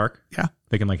beat up a shark? Yeah.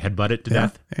 They can like headbutt it to Yeah.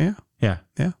 death? Yeah. Yeah.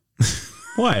 Yeah.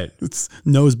 What? It's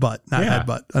nose butt, not Yeah. head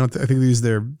butt. I think they use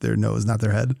their nose, not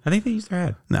their head. I think they use their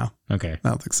head. No. Okay. I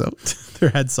don't think so. Their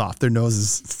head's soft. Their nose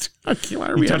is. I can't why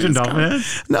are You we touching having this dolphin con-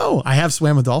 heads? No, I have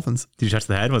swam with dolphins. Did you touch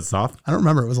the head? Was it soft? I don't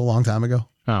remember. It was a long time ago.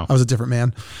 Oh. I was a different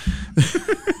man.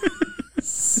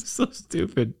 So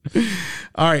stupid.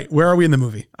 All right, where are we in the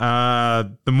movie?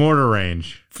 The mortar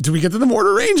range. Did we get to the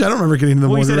mortar range? I don't remember getting to the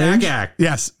Well, you mortar said range. Ak-Ak.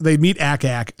 Yes, they meet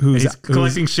Ak-Ak, who's He's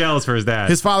collecting shells for his dad.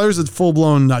 his father's a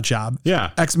full-blown nut job.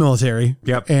 Yeah. Ex-military.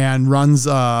 Yep. And runs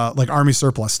like army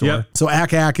surplus store. Yep. So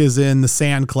Ak-Ak is in the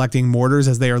sand collecting mortars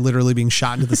as they are literally being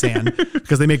shot into the sand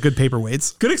because they make good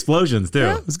paperweights. Good explosions, too.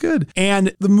 Yeah, it was good.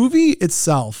 And the movie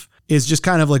itself is just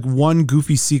kind of like one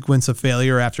goofy sequence of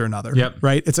failure after another. Yep.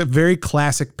 Right? It's a very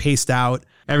classic, paced out.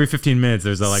 Every 15 minutes,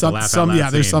 there's a laugh out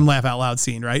loud there's scene. some laugh out loud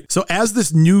scene, right? So as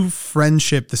this new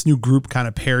friendship, this new group kind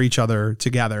of pair each other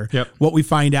together, Yep. what we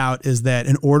find out is that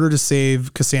in order to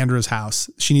save Cassandra's house,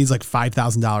 she needs like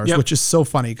 $5,000, Yep. which is so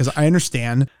funny because I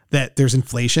understand that there's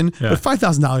inflation, Yeah. but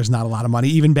 $5,000 is not a lot of money.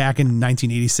 Even back in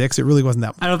 1986, it really wasn't that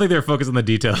much. I don't think they're focused on the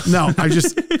details. No,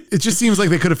 it just seems like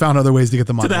they could have found other ways to get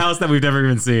the money. To the house that we've never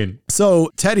even seen. So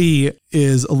Teddy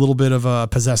is a little bit of a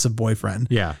possessive boyfriend.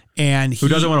 Yeah. And Who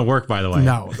doesn't want to work, by the way?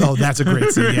 No. Oh, that's a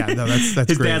great scene. Yeah, no, that's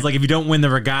His great. dad's like, if you don't win the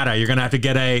regatta, you're going to have to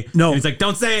get a... No. And he's like,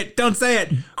 don't say it. Don't say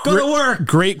it. Go to work.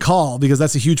 Great call, because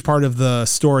that's a huge part of the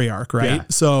story arc, right? Yeah.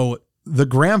 So the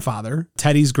grandfather,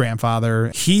 Teddy's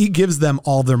grandfather, he gives them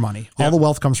all their money. All Yep. the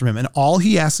wealth comes from him. And all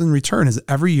he asks in return is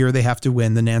every year they have to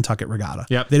win the Nantucket Regatta.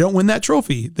 Yep. They don't win that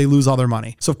trophy, they lose all their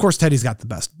money. So of course Teddy's got the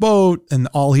best boat, and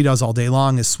all he does all day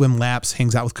long is swim laps,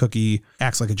 hangs out with Cookie,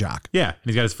 acts like a jock. Yeah. And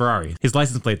he's got his Ferrari. His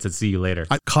license plate said, see you later.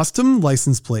 Custom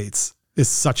license plates is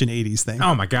such an 80s thing.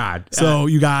 Oh, my God. So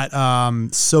you got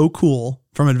So Cool,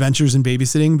 from Adventures in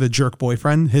Babysitting, the jerk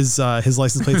boyfriend. His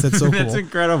license plate said so cool. That's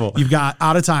incredible. You've got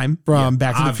Out of Time from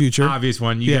Back to the Future. Obvious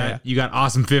one. You got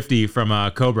Awesome 50 from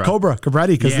Cobra. Cabretti,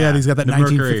 because he's got that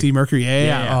 1950 Mercury.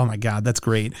 Yeah. Oh my God, that's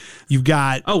great. You've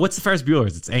got what's the Ferris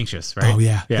Bueller's? It's Anxious, right? Oh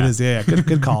yeah. It is. Yeah,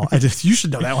 good call. You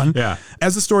should know that one. Yeah.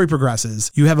 As the story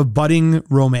progresses, you have a budding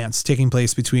romance taking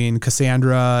place between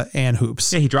Cassandra and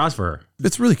Hoops. Yeah, he draws for her.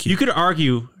 It's really cute. You could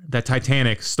argue that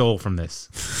Titanic stole from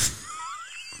this.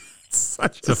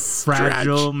 Such a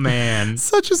fragile man.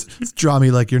 Draw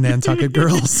me like your Nantucket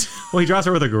girls. Well, he draws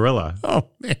her with a gorilla. Oh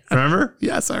man. Remember?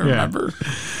 Yes, I remember.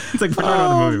 It's like we're talking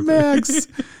about the movie. Max.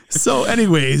 So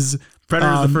anyways,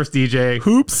 Predator's the first DJ.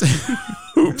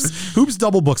 Hoops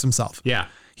double books himself. Yeah.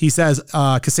 He says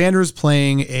Cassandra's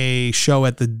playing a show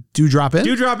at the Dewdrop Inn.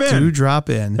 Dewdrop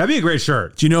Inn. That'd be a great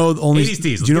shirt. Do you know the only 80s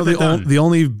tees. Do you know the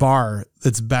only bar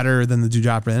that's better than the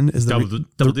Dewdrop Inn is the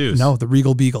Double Deuce? No, the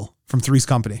Regal Beagle from Three's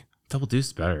Company. Double Deuce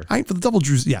is better. For the Double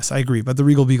Deuce, yes, I agree. But the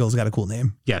Regal Beagle's got a cool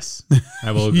name. Yes,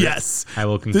 I will agree. Yes, I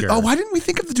will concur. Why didn't we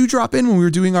think of the Dewdrop Inn when we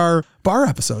were doing our bar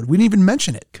episode? We didn't even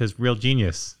mention it. Because real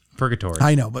genius. Purgatory.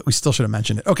 I know, but we still should have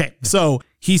mentioned it. Okay, so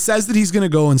he says that he's going to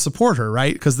go and support her,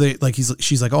 right? Because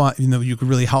she's like, oh, you could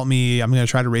really help me. I'm going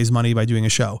to try to raise money by doing a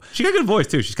show. She got a good voice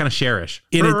too. She's kind of Cherish.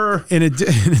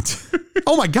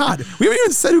 Oh my God, we haven't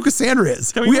even said who Cassandra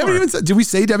is. Demi Moore. Did we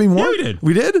say Demi Moore? Yeah, we did.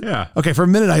 We did? Yeah. Okay, for a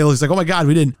minute I was like, oh my God,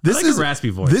 we didn't. This is a raspy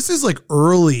voice. This is like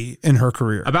early in her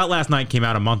career. About Last Night came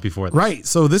out a month before this. Right.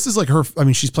 So this is like her. I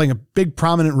mean, she's playing a big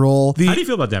prominent role. How do you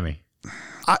feel about Demi?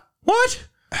 What?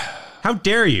 How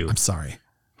dare you? I'm sorry.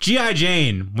 G.I.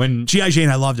 Jane,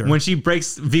 I loved her. When she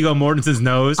breaks Viggo Mortensen's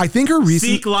nose. I think her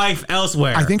recent Seek life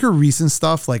elsewhere. I think her recent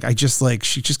stuff,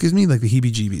 she just gives me like the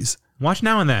heebie-jeebies. Watch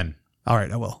Now and Then. All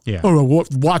right, I will. Yeah. Oh,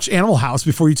 watch Animal House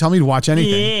before you tell me to watch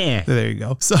anything. Yeah. There you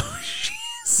go.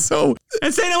 So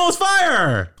and St. Elmo's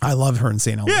Fire. I love her in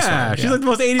St. Elmo's Fire. Yeah, she's like the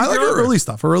most 80s. I like her early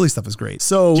stuff. Her early stuff is great.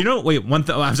 So do you know? Wait,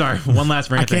 I'm sorry. One last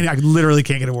rant. I literally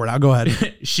can't get a word out. Go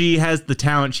ahead. She has the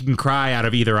talent. She can cry out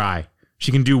of either eye.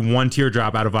 She can do one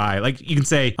teardrop out of eye. Like you can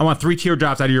say, I want 3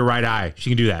 teardrops out of your right eye. She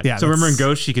can do that. Yeah, so remember in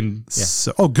Ghost, she can.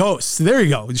 Yeah. Ghost. There you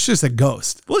go. You should have said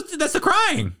Ghost. Well, that's the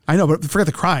crying. I know, but forget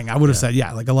the crying. I would have said,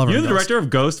 I love her. You know, the director of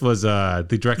Ghost was the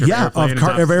director of Airplane.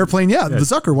 of Airplane. Yeah, the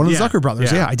Zucker, one of the Zucker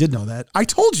brothers. Yeah. Yeah, I did know that. I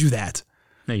told you that.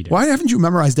 No, you didn't. Why haven't you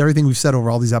memorized everything we've said over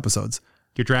all these episodes?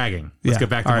 You're dragging. Let's get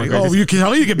back to it. Oh, you can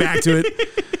only get back to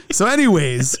it. So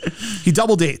anyways, he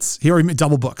double dates. He already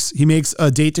double books. He makes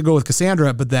a date to go with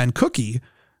Cassandra, but then Cookie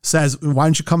says, why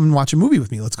don't you come and watch a movie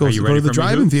with me? Let's go to the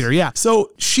drive-in theater. Yeah.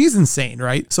 So she's insane,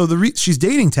 right? So she's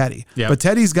dating Teddy, but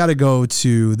Teddy's got to go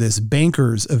to this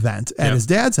banker's event at his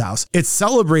dad's house. It's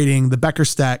celebrating the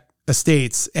Beckerstadt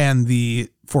estates and the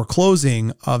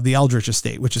foreclosing of the Eldritch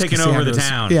estate, which is taking over the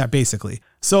town. Yeah, basically.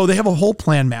 So they have a whole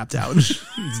plan mapped out. It's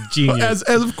genius.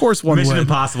 As of course one Mission would.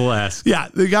 Impossible-esque. Yeah,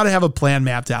 they got to have a plan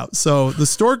mapped out. So the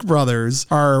Stork brothers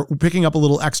are picking up a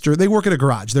little extra. They work at a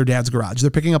garage, their dad's garage. They're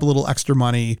picking up a little extra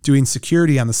money doing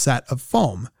security on the set of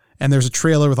Foam. And there's a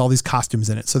trailer with all these costumes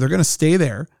in it. So they're going to stay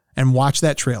there and watch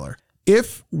that trailer.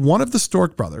 If one of the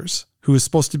Stork brothers, who is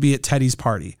supposed to be at Teddy's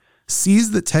party, sees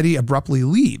that Teddy abruptly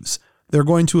leaves, they're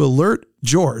going to alert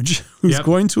George, who's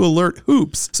going to alert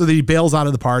Hoops, so that he bails out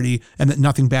of the party and that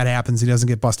nothing bad happens. He doesn't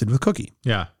get busted with Cookie.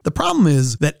 Yeah. The problem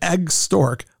is that Egg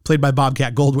Stork, played by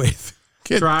Bobcat Goldthwait,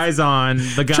 tries on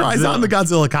the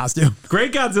Godzilla costume.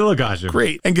 Great Godzilla costume.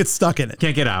 Great. And gets stuck in it.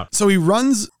 Can't get out. So he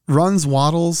waddles,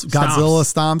 Godzilla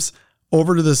stomps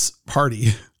over to this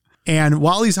party. And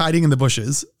while he's hiding in the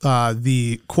bushes,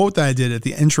 the quote that I did at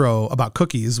the intro about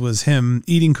cookies was him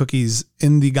eating cookies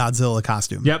in the Godzilla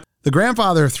costume. Yep. The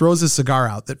grandfather throws his cigar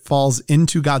out that falls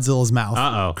into Godzilla's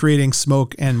mouth, creating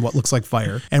smoke and what looks like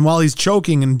fire. And while he's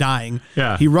choking and dying,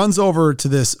 he runs over to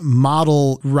this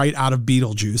model right out of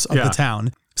Beetlejuice of the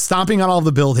town, stomping on all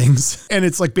the buildings. And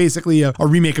it's like basically a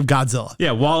remake of Godzilla.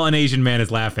 Yeah, while an Asian man is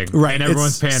laughing. Right. And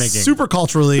everyone's panicking. Super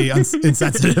culturally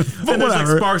insensitive. But and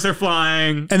whatever. Like sparks are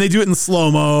flying. And they do it in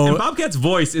slow-mo. And Bobcat's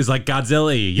voice is like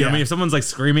Godzilla-y. You know what I mean? If someone's like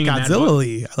screaming in that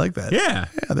voice. I like that. Yeah.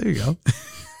 Yeah, there you go.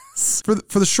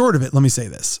 For the short of it, let me say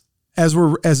this.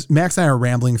 As Max and I are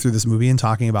rambling through this movie and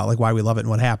talking about like why we love it and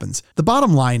what happens, the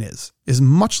bottom line is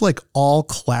much like all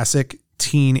classic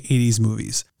teen 80s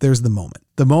movies, there's the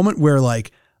moment where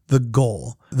like the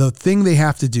goal, the thing they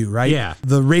have to do, right? Yeah.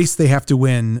 The race they have to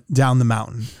win down the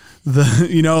mountain.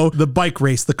 The bike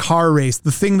race, the car race,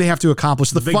 the thing they have to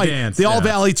accomplish, the fight, dance, the All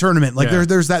Valley tournament. Like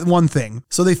there's that one thing.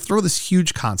 So they throw this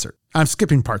huge concert I'm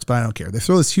skipping parts, but I don't care. They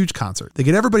throw this huge concert. They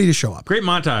get everybody to show up. Great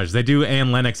montage. They do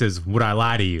Anne Lennox's Would I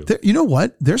Lie to You? You know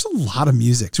what? There's a lot of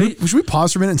music. Should we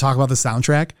pause for a minute and talk about the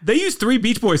soundtrack? They use 3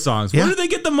 Beach Boys songs. Yeah. Where did they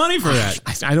get the money for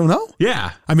that? I don't know.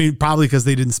 Yeah. I mean, probably because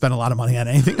they didn't spend a lot of money on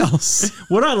anything else.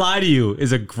 Would I Lie to You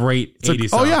is a great 80s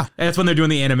song. Oh, yeah. And that's when they're doing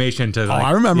the animation to like,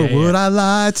 I remember. Yeah, Would I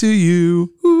lie to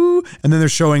you? Ooh. And then they're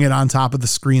showing it on top of the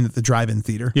screen at the drive-in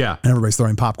theater. Yeah. And everybody's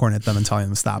throwing popcorn at them and telling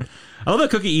them to stop. I love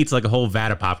that Cookie eats like a whole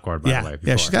vat of popcorn, by the way.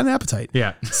 Yeah, she's got an appetite.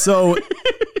 Yeah. So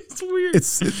It's weird.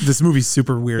 this movie's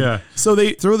super weird. Yeah. So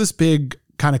they throw this big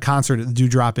kind of concert at the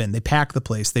Dewdrop Inn. They pack the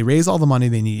place. They raise all the money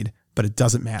they need, but it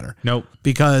doesn't matter. Nope.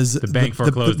 Because the bank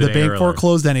foreclosed. The bank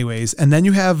foreclosed anyways. And then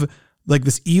you have like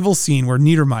this evil scene where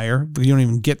Niedermeyer, but you don't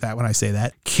even get that when I say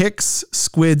that, kicks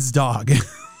Squid's dog.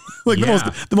 Like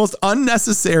the most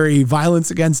unnecessary violence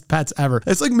against pets ever.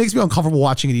 It's like makes me uncomfortable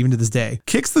watching it even to this day.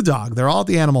 Kicks the dog. They're all at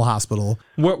the animal hospital.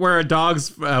 Where a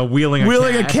dog's wheeling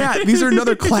a cat. These are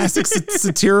another classic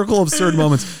satirical, absurd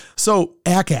moments. So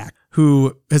Ak-Ak,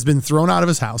 who has been thrown out of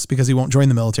his house because he won't join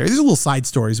the military. These are little side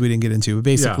stories we didn't get into. But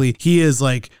basically, he is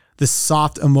like this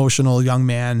soft, emotional young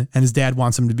man, and his dad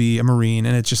wants him to be a Marine,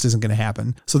 and it just isn't going to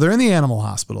happen. So they're in the animal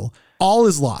hospital. All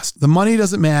is lost. The money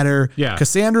doesn't matter. Yeah.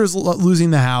 Cassandra is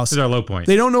losing the house. This is our low point.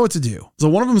 They don't know what to do. So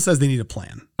one of them says they need a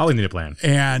plan. Oh, they need a plan.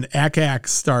 And Ak-Ak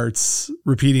starts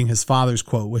repeating his father's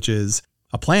quote, which is,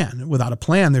 a plan. Without a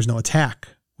plan, there's no attack.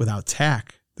 Without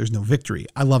tack, there's no victory.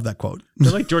 I love that quote.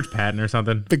 They're like George Patton or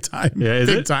something. Big time. Yeah, is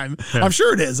Big it? time. Yeah. I'm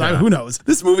sure it is. Yeah. Who knows?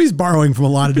 This movie's borrowing from a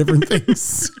lot of different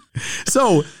things.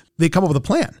 So they come up with a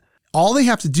plan. All they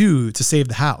have to do to save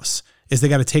the house is they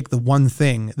got to take the one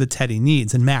thing that Teddy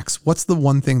needs. And Max, what's the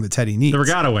one thing that Teddy needs? The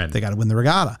regatta win. They got to win the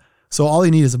regatta. So all they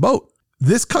need is a boat.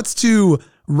 This cuts to,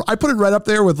 I put it right up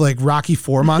there with like Rocky IV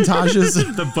montages.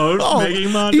 The boat making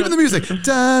montage. Even the music.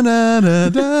 Da, da, da,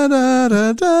 da, da, da,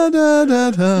 da,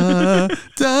 da, da,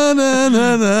 da,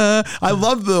 da, da. I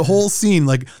love the whole scene.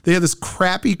 Like they have this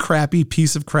crappy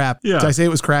piece of crap. Yeah. Did I say it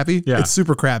was crappy? Yeah. It's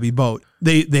super crappy boat.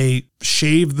 They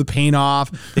shave the paint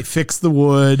off. They fix the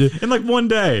wood. In like one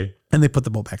day. And they put the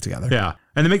boat back together. Yeah.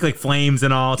 And they make like flames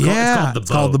and all. It's It's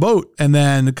called the boat. And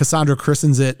then Cassandra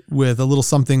christens it with a little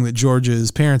something that George's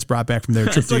parents brought back from their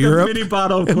trip It's to like Europe. a mini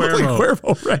bottle of It looked Cuervo. like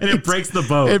Cuervo, right? And it breaks the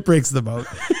boat. It breaks the boat.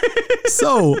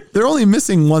 So they're only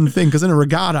missing one thing because in a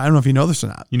regatta, I don't know if you know this or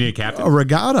not. You need a captain? A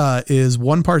regatta is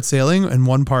one part sailing and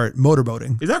one part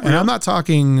motorboating. Is that And real? I'm not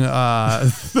talking the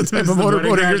type of The wedding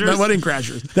motorboating, crashers? the wedding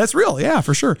crashers. That's real, yeah,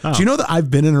 for sure. Oh. Do you know that I've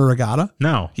been in a regatta?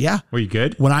 No. Yeah. Were you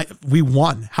good? When we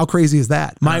won. How crazy is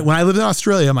that? When I lived in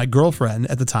Australia, my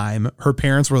girlfriend at the time, her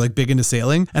parents were like big into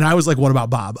sailing, and I was like, "What about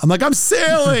Bob?" I'm like, "I'm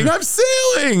sailing, I'm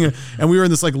sailing," and we were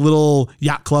in this like little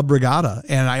yacht club regatta,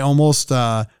 and I almost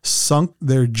sunk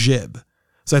their jib.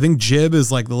 So I think jib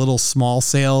is like the little small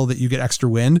sail that you get extra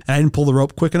wind. And I didn't pull the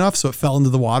rope quick enough, so it fell into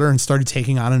the water and started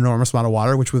taking on an enormous amount of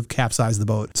water, which would capsize the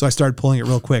boat. So I started pulling it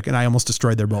real quick, and I almost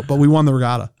destroyed their boat. But we won the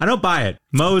regatta. I don't buy it.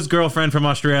 Mo's girlfriend from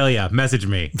Australia, message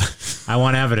me. I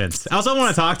want evidence. I also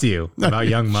want to talk to you about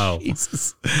young Mo.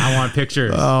 Jesus. I want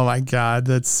pictures. Oh my God,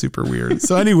 that's super weird.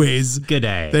 So anyways, Good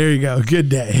day. there you go. Good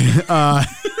day.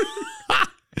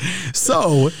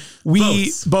 So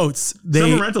boats. They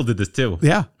Summer Rental did this too.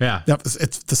 yeah. Yeah.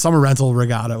 It's the summer rental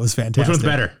regatta was fantastic. Which one's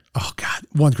better? Oh God,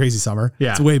 One Crazy Summer.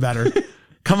 Yeah. It's way better.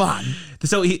 Come on.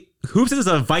 So Hoops has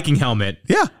a Viking helmet.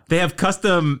 Yeah. They have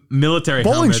custom military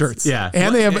Bowling helmets. shirts. Yeah.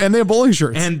 And they have bowling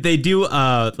shirts. And they do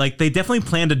like they definitely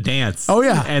planned a dance. Oh,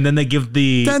 yeah. And then they give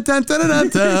the dun, dun, dun, dun,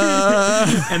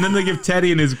 dun. and then they give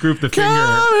Teddy and his group the finger.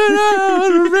 Coming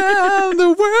out around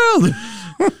the world.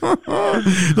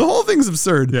 The whole thing's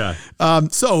absurd. Yeah.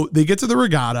 So they get to the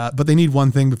regatta, but they need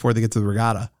one thing before they get to the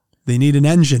regatta. They need an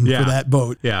engine Yeah. for that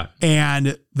boat. Yeah.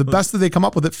 And the best that they come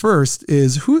up with at first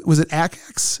is was it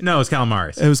Ak-Ak's? No, it's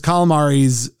Calamari's. It was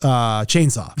Calamari's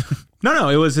chainsaw. No,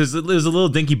 it was a little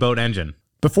dinky boat engine.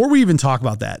 Before we even talk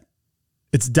about that,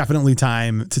 it's definitely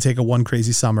time to take a One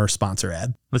Crazy Summer sponsor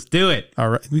ad. Let's do it. All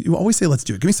right. You always say, let's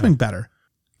do it. Give me something better.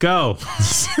 Go.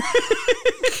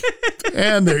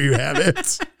 And there you have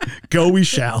it. Go we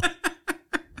shall.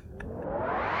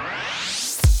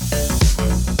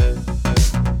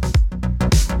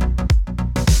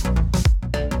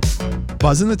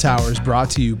 Buzz in the Tower is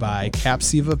brought to you by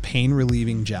Capsiva Pain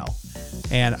Relieving Gel.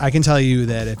 And I can tell you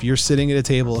that if you're sitting at a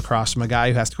table across from a guy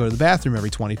who has to go to the bathroom every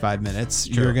 25 minutes,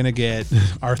 you're going to get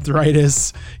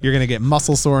arthritis, you're going to get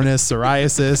muscle soreness,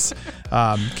 psoriasis.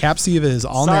 Capsiva is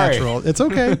all natural. It's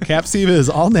okay. Capsiva is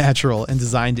all natural and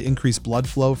designed to increase blood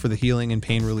flow for the healing and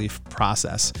pain relief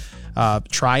process.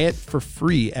 Try it for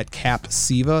free at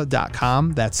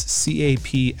capsiva.com. That's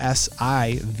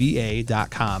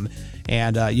CAPSIVA.com.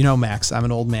 And Max, I'm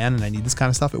an old man and I need this kind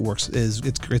of stuff. It works.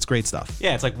 It's great stuff.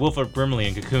 Yeah, it's like Wilford Brimley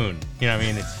in Cocoon. You know what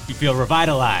I mean? You feel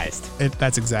revitalized.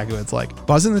 That's exactly what it's like.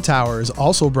 Buzz in the Tower is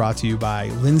also brought to you by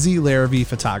Lindsay Larrabee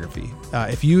Photography.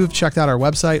 If you have checked out our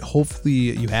website, hopefully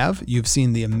you have. You've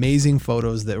seen the amazing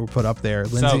photos that were put up there.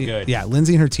 Lindsay, good. Yeah,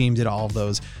 Lindsay and her team did all of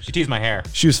those. She teased my hair.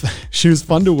 She was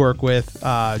fun to work with.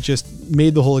 Just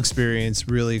made the whole experience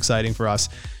really exciting for us.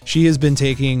 She has been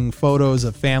taking photos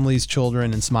of families,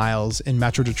 children, and smiles in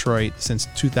Metro Detroit since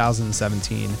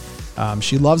 2017.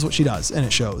 She loves what she does, and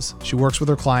it shows. She works with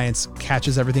her clients,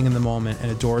 catches everything in the moment,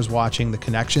 and adores watching the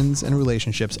connections and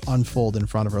relationships unfold in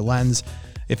front of her lens.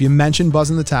 If you mention Buzz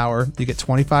in the Tower, you get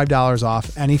 $25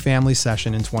 off any family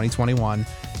session in 2021.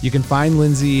 You can find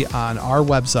Lindsay on our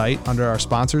website under our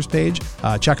sponsors page.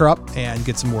 Check her up and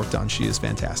get some work done. She is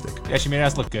fantastic. Yeah, she made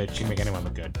us look good. She can make anyone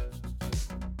look good.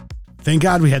 Thank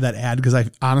God we had that ad, because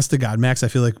honest to God, Max, I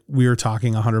feel like we were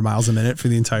talking 100 miles a minute for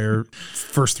the entire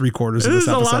first 3/4 of this episode. There's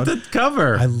a lot to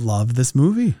cover. I love this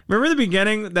movie. Remember the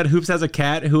beginning that Hoops has a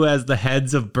cat who has the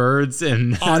heads of birds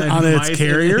and on and its mice?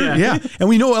 carrier? Yeah. And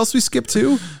we know what else we skipped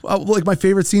too? Like my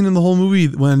favorite scene in the whole movie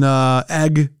when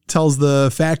Egg tells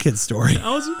the fat kid story. There's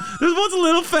once a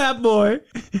little fat boy.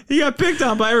 He got picked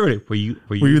on by everybody.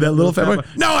 Were you that little fat boy?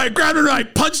 No, I grabbed him and I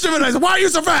punched him and I said, "Why are you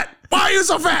so fat? Why are you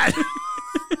so fat?"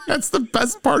 That's the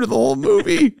best part of the whole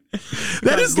movie.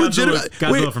 That is legitimate.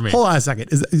 Godzilla Wait, for me. Hold on a second.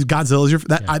 Is Godzilla your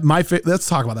let's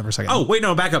talk about that for a second. Oh, wait,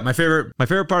 no, back up. My favorite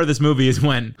part of this movie is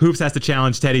when Hoops has to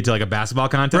challenge Teddy to like a basketball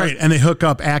contest. Right, and they hook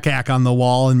up Ak on the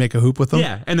wall and make a hoop with them.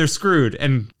 Yeah, and they're screwed.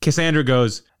 And Cassandra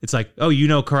goes, it's like, "Oh, you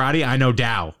know karate? I know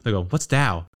Dow." They go, "What's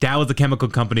Dow?" Dow is the chemical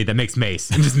company that makes mace.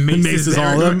 And just maces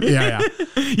all of them. Yeah.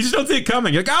 You just don't see it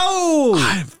coming. You're like,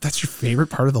 "Oh!" That's your favorite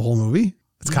part of the whole movie?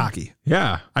 It's cocky.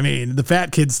 Yeah. I mean, the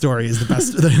fat kid story is the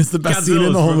best. It's the best scene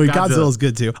in the whole movie. Godzilla's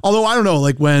good too. Although I don't know,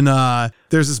 like when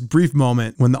there's this brief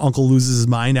moment when the uncle loses his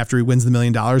mind after he wins the $1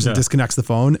 million and disconnects the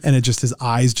phone, and it just his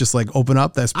eyes just like open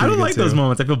up. That's pretty I don't good like too. those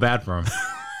moments. I feel bad for him.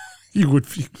 You would.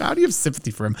 How do you have sympathy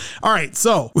for him? All right,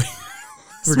 so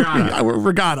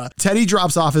Regatta. Teddy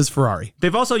drops off his Ferrari.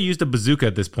 They've also used a bazooka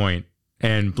at this point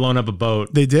and blown up a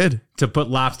boat. They did to put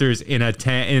lobsters in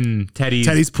in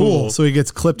Teddy's pool, so he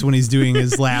gets clipped when he's doing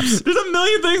his laps. There's a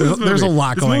million things in this movie. There's a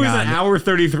lot going on. This movie's an hour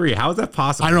 33. How is that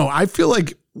possible? I don't know. I feel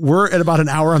like we're at about an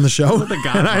hour on the show, and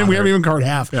we haven't even covered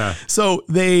half. Yeah. So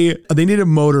they need a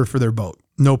motor for their boat.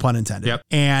 No pun intended. Yep.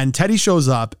 And Teddy shows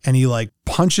up and he like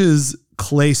punches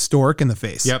Clay Stork in the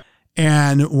face. Yep.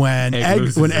 And when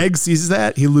Egg sees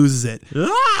that, he loses it.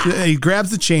 He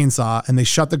grabs the chainsaw and they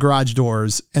shut the garage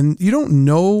doors. And you don't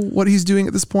know what he's doing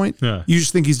at this point. Yeah. You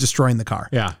just think he's destroying the car.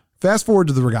 Yeah. Fast forward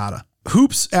to the Regatta.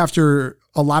 Hoops, after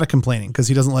a lot of complaining because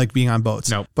he doesn't like being on boats.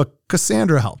 Nope. But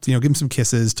Cassandra helped, give him some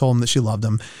kisses, told him that she loved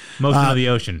him. Motion of the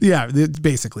ocean. Yeah,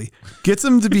 basically gets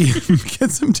him to be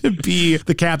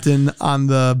the captain on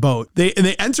the boat. They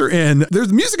enter in.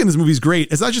 There's music in this movie is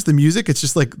great. It's not just the music. It's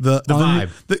just like the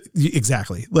vibe.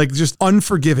 Exactly. Like just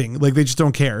unforgiving. Like they just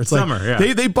don't care. It's Summer, like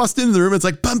yeah. they bust into the room. It's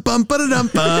like bum bum ba-da-dum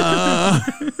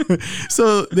ba.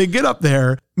 So they get up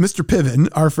there. Mr. Piven,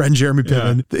 our friend Jeremy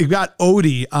Piven, they've got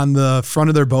Odie on the front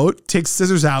of their boat, takes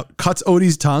scissors out, cuts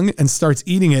Odie's tongue and starts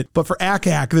eating it. But for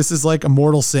Ak, this is like a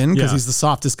mortal sin because he's the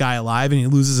softest guy alive and he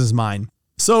loses his mind.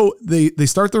 So they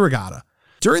start the regatta.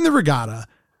 During the regatta,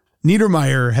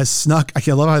 Niedermeyer has snuck,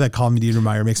 I love how that call me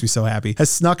Niedermeyer makes me so happy,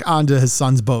 has snuck onto his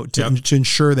son's boat to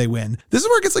ensure they win. This is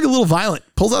where it gets like a little violent.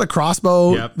 Pulls out a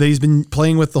crossbow that he's been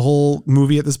playing with the whole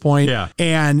movie at this point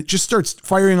and just starts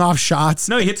firing off shots.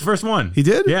 No, he hits the first one. He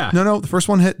did? Yeah. No, the first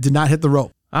one did not hit the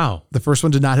rope. Oh. The first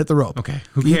one did not hit the rope. Okay.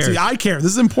 Who cares? I care.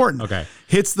 This is important. Okay.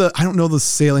 Hits I don't know the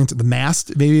sailing to the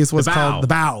mast. Maybe it's what's called the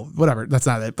bow. Whatever. That's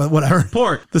not it, but whatever.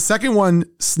 Port. The second one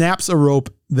snaps a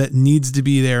rope that needs to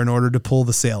be there in order to pull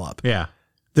the sail up. Yeah.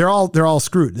 They're all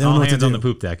screwed. They don't know what to hands do. on the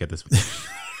poop deck at this point.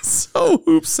 So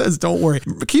Hoops says, don't worry.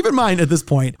 Keep in mind at this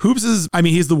point, Hoops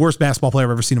he's the worst basketball player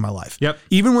I've ever seen in my life. Yep.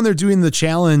 Even when they're doing the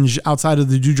challenge outside of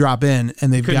the Drop In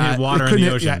and they've couldn't got hit water in the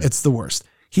ocean. Yeah, it's the worst.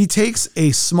 He takes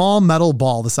a small metal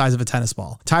ball the size of a tennis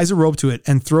ball, ties a rope to it,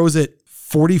 and throws it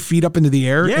 40 feet up into the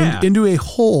air and into a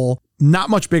hole not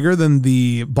much bigger than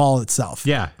the ball itself.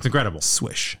 Yeah, it's incredible.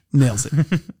 Swish. Nails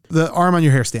it. The arm on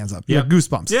your hair stands up. You have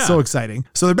goosebumps. Yeah. It's so exciting.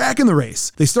 So they're back in the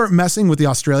race. They start messing with the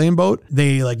Australian boat.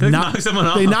 They knock someone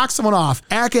off. They knock someone off.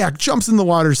 Ak jumps in the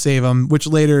water to save him, which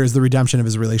later is the redemption of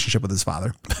his relationship with his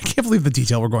father. I can't believe the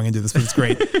detail we're going into this, but it's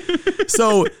great.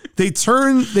 So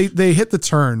they hit the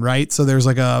turn, right? So there's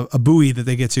like a buoy that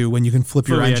they get to when you can flip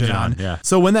your engine on. Yeah.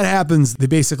 So when that happens, they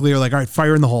basically are like, all right,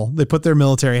 fire in the hole. They put their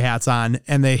military hats on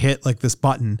and they hit like this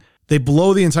button They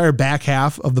blow the entire back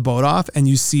half of the boat off, and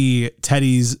you see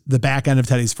the back end of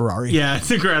Teddy's Ferrari. Yeah, it's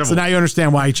incredible. So now you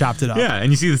understand why he chopped it up. Yeah, and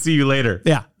you see the see you later.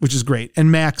 Yeah, which is great.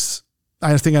 And Max,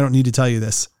 I think I don't need to tell you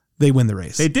this. They win the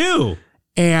race. They do.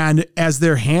 And as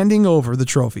they're handing over the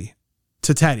trophy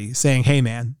to Teddy, saying, hey,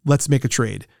 man, let's make a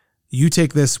trade. You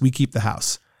take this, we keep the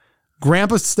house.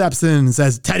 Grandpa steps in and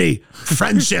says, Teddy,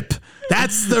 friendship.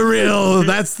 That's the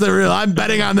real. I'm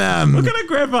betting on them. What kind of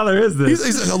grandfather is this?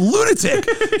 He's a lunatic.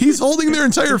 He's holding their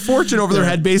entire fortune over their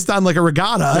head based on like a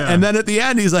regatta. Yeah. And then at the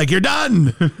end, he's like, you're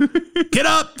done. Get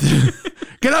up.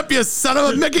 Get up, you son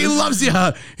of a Mickey loves you.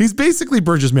 He's basically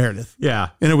Burgess Meredith. Yeah.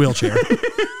 In a wheelchair.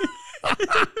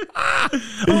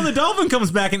 Oh, the dolphin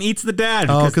comes back and eats the dad.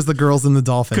 Oh, because the girl's in the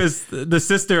dolphin. Because the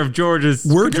sister of George is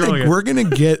We're controlling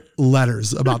gonna get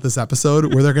letters about this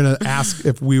episode where they're gonna ask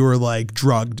if we were like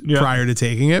drugged prior to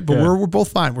taking it, but we're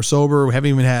both fine. We're sober. We haven't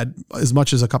even had as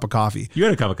much as a cup of coffee. You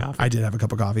had a cup of coffee. I did have a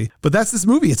cup of coffee, but that's this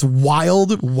movie. It's a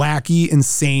wild, wacky,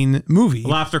 insane movie.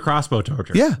 Laughter crossbow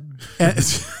torture. Yeah. And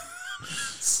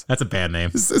That's a bad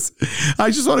name.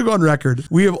 I just want to go on record.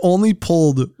 We have only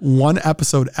pulled one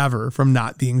episode ever from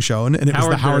not being shown, and it was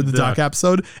the Howard the Duck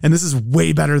episode. And this is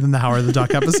way better than the Howard the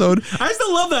Duck episode. I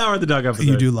still love the Howard the Duck episode.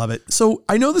 You do love it. So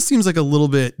I know this seems like a little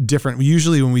bit different.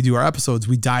 Usually when we do our episodes,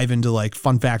 we dive into like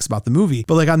fun facts about the movie.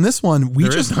 But like on this one,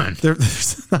 there's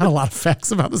not a lot of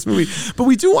facts about this movie. But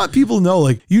we do want people to know,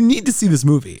 like, you need to see this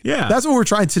movie. Yeah. That's what we're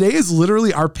trying. Today is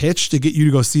literally our pitch to get you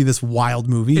to go see this wild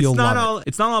movie. You'll love it.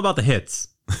 It's not all about the hits.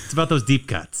 It's about those deep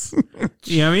cuts.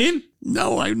 You know what I mean?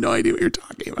 No, I have no idea what you're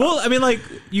talking about. Well, I mean, like,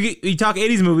 you talk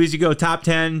 80s movies, you go top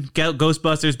 10,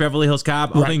 Ghostbusters, Beverly Hills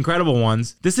Cop, all the incredible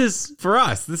ones. This is, for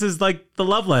us, this is like the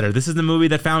love letter. This is the movie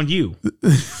that found you.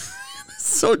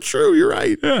 So true. You're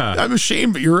right. Yeah. I'm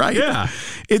ashamed, but you're right. Yeah.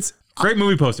 It's great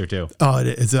movie poster, too. Oh,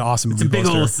 it's an awesome movie poster. It's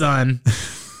a big old sun.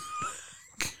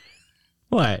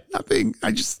 What? Nothing.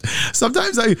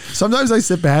 Sometimes I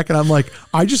sit back and I'm like,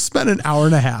 I just spent an hour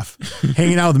and a half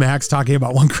hanging out with Max talking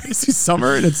about One Crazy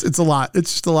Summer, and it's a lot.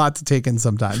 It's just a lot to take in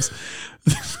sometimes.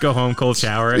 Just go home, cold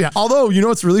shower. Yeah. Although, you know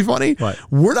what's really funny? What?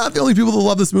 We're not the only people that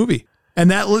love this movie,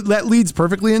 and that leads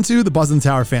perfectly into the Buzz in the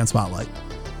Tower fan spotlight.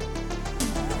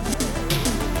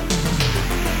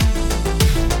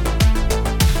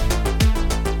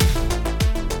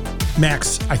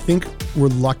 Max, I think we're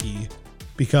lucky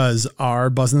because our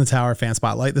Buzz in the Tower fan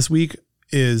spotlight this week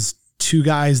is two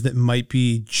guys that might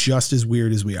be just as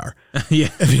weird as we are. Yeah.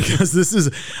 Because this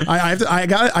is, I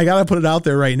gotta put it out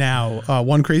there right now.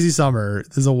 One Crazy Summer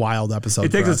is a wild episode.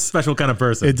 It takes a special kind of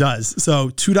person. It does. So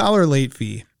 $2 late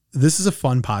fee. This is a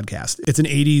fun podcast. It's an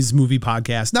 80s movie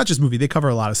podcast, not just movie. They cover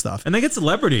a lot of stuff. And they get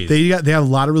celebrities. They have a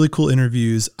lot of really cool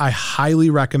interviews. I highly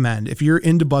recommend. If you're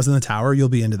into Buzz in the Tower, you'll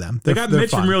be into them. They got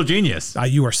Mitch from Real Genius.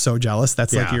 You are so jealous.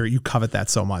 That's like you covet that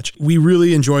so much. We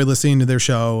really enjoy listening to their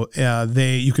show.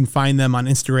 You can find them on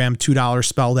Instagram, $2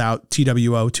 spelled out,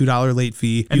 TWO, $2 late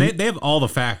fee. And they have all the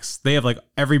facts. They have like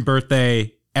every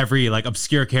birthday, every like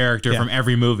obscure character from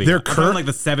every movie. They're like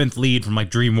the seventh lead from like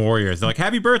Dream Warriors. They're like,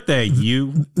 happy birthday,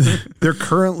 you. They're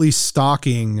currently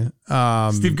stalking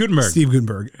Steve Gutenberg.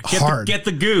 Get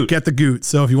the goot. Get the goot.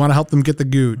 So if you want to help them get the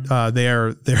goot,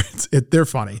 they're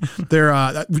funny.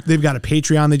 They've got a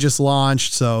Patreon they just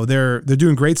launched, so they're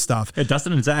doing great stuff. Yeah,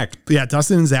 Dustin and Zach. Yeah,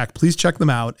 Dustin and Zach. Please check them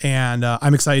out, and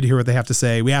I'm excited to hear what they have to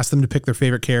say. We asked them to pick their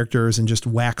favorite characters and just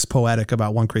wax poetic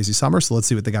about One Crazy Summer. So let's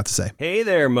see what they got to say. Hey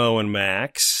there, Mo and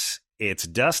Max. It's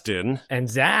Dustin and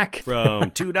Zach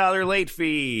from $2 Late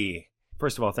Fee.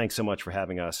 First of all, thanks so much for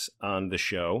having us on the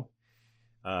show.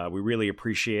 We really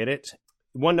appreciate it.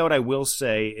 One note I will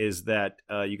say is that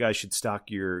you guys should stock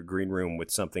your green room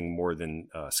with something more than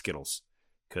Skittles,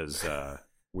 because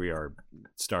we are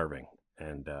starving.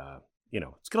 And,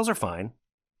 Skittles are fine.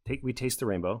 We taste the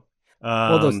rainbow.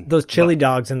 Well, those chili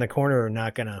dogs in the corner are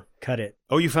not going to cut it.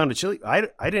 Oh, you found a chili? I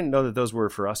didn't know that those were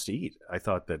for us to eat. I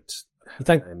thought that... You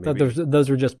think that those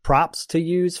were just props to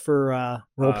use for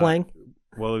role-playing?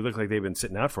 Well, it looked like they've been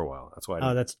sitting out for a while. That's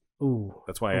why.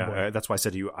 That's why I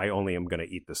said to you, I only am going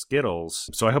to eat the Skittles.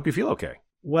 So I hope you feel okay.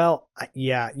 Well,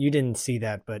 yeah, you didn't see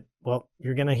that, but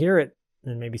you're going to hear it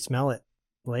and maybe smell it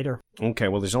later. Okay.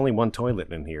 Well, there's only one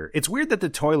toilet in here. It's weird that the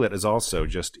toilet is also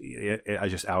just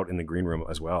out in the green room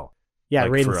as well. Yeah,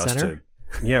 like right in the center.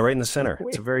 Right in the center.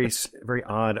 It's a very, very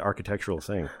odd architectural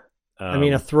thing. I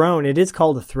mean, a throne. It is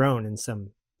called a throne in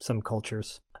some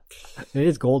cultures. It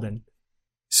is golden.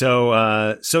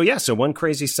 So One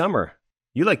Crazy Summer.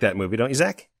 You like that movie, don't you,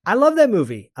 Zach? I love that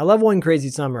movie. I love One Crazy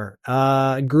Summer.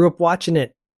 Grew up watching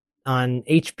it on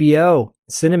HBO,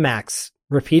 Cinemax,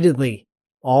 repeatedly,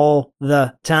 all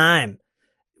the time.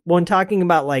 when talking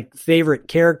about like favorite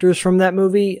characters from that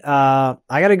movie, I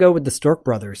got to go with the Stork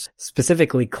brothers,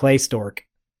 specifically Clay Stork.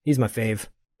 He's my fave.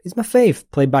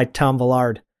 Played by Tom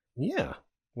Villard. Yeah.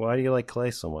 Why do you like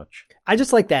Clay so much? I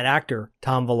just like that actor,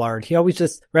 Tom Villard. He always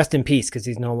just rest in peace because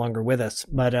he's no longer with us.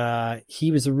 But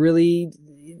he was a really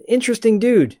interesting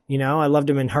dude. You know, I loved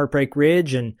him in Heartbreak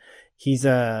Ridge, and he's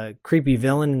a creepy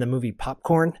villain in the movie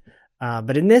Popcorn.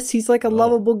 But in this, he's like a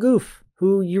lovable goof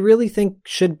who you really think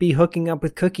should be hooking up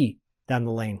with Cookie down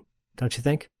the lane. Don't you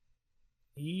think?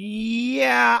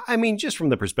 Yeah. I mean, just from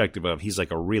the perspective of he's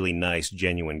like a really nice,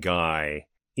 genuine guy.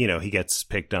 You know, he gets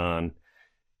picked on.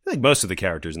 I feel like most of the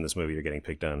characters in this movie are getting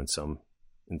picked on in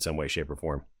some way, shape, or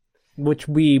form. Which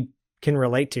we can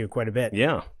relate to quite a bit.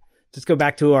 Yeah. Just go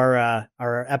back to our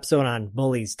episode on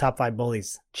bullies, top 5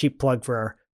 bullies. Cheap plug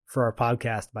for our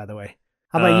podcast, by the way.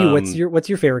 How about you? What's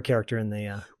your favorite character in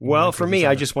the? Well, for me,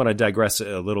 I just want to digress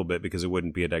a little bit because it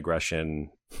wouldn't be a digression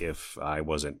if I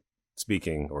wasn't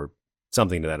speaking or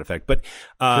something to that effect. But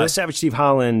Sure. Savage Steve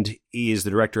Holland is the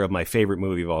director of my favorite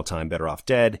movie of all time, Better Off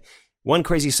Dead. One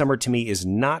Crazy Summer to me is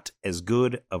not as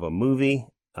good of a movie.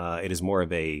 It is more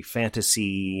of a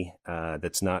fantasy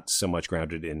that's not so much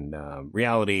grounded in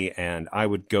reality, and I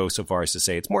would go so far as to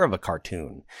say it's more of a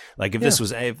cartoon. Like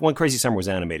if One Crazy Summer was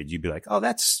animated, you'd be like, oh,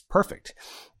 that's perfect.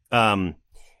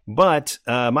 But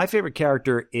my favorite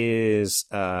character is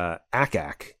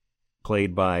Ak-Ak,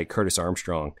 played by Curtis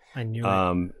Armstrong. I knew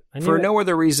it. For no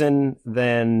other reason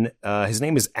than his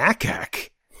name is Ak-Ak.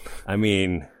 I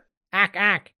mean...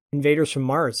 Ak-Ak. Invaders from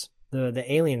Mars. The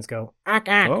aliens go,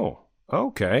 Ak-Ak. Oh,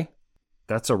 okay.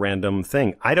 That's a random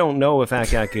thing. I don't know if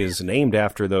Ak-Ak is named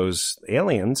after those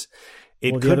aliens.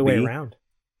 It the could other way be. around.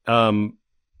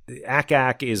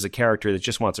 Ak-Ak is a character that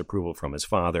just wants approval from his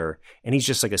father, and he's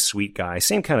just like a sweet guy.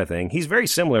 Same kind of thing. He's very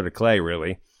similar to Clay,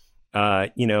 really.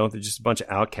 You know, they're just a bunch of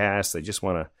outcasts. They just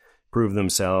want to prove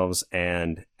themselves,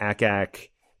 and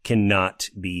Ak-Ak cannot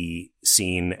be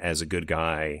seen as a good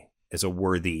guy, as a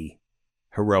worthy,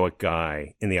 heroic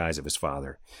guy in the eyes of his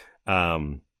father.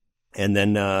 And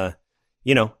then by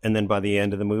the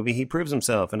end of the movie, he proves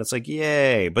himself, and it's like,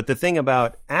 yay. But the thing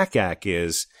about Ak-Ak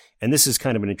is, and this is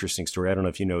kind of an interesting story. I don't know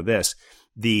if you know this.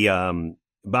 The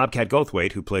Bobcat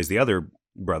Goldthwait, who plays the other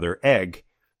brother, Egg,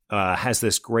 has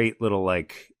this great little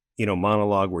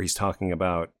monologue where he's talking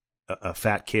about a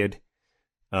fat kid.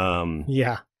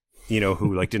 Yeah.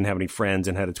 Who didn't have any friends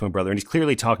and had a twin brother, and he's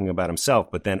clearly talking about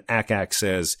himself. But then Ak-Ak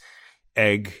says,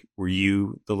 "Egg, were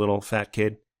you the little fat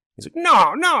kid?" He's like,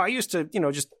 no, I used to,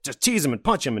 just tease him and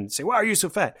punch him and say, "Why are you so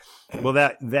fat?" Well,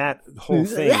 that whole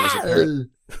thing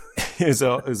is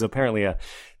apparently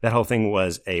that whole thing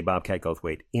was a Bobcat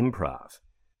Goldthwait improv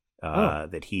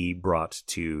that he brought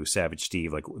to Savage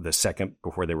Steve the second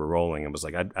before they were rolling, and was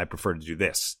like, I prefer to do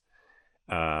this.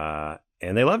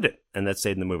 And they loved it, and that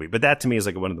stayed in the movie. But that to me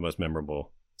is one of the most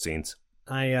memorable scenes.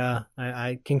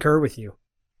 I concur with you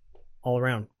all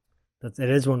around. That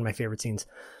is one of my favorite scenes.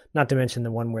 Not to mention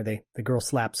the one where the girl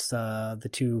slaps the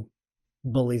two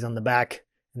bullies on the back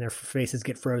and their faces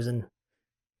get frozen.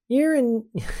 You're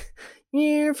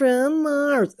from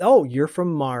Mars. Oh, you're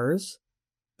from Mars.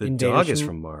 The dog is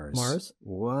from Mars. Mars?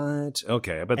 What?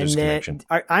 Okay, I bet there's a connection.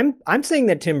 I'm saying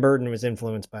that Tim Burton was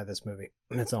influenced by this movie.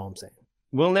 That's all I'm saying.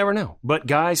 We'll never know. But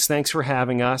guys, thanks for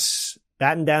having us.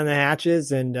 Batten down the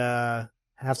hatches and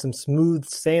have some smooth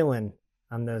sailing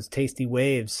on those tasty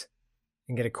waves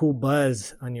and get a cool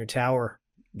buzz on your tower.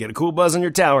 Get a cool buzz on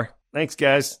your tower. Thanks,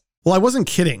 guys. Well, I wasn't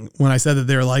kidding when I said that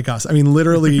they're like us. I mean,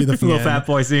 literally the little fat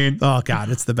boy scene. Oh God,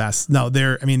 it's the best. No,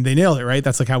 they nailed it, right?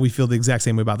 That's how we feel the exact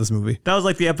same way about this movie. That was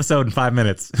like the episode in 5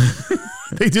 minutes.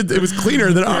 They did. It was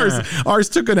cleaner than ours. Ours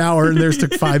took an hour and theirs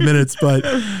took 5 minutes. But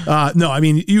no, I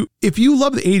mean, if you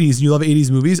love the 80s and you love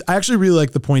 80s movies, I actually really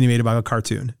like the point you made about a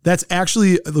cartoon. That's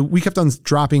actually, we kept on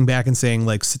dropping back and saying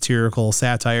satirical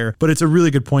satire, but it's a really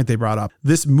good point they brought up.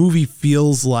 This movie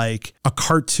feels like a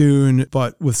cartoon,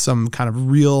 but with some kind of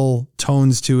real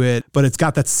tones to it, but it's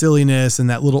got that silliness and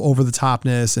that little over the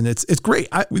topness, and it's great.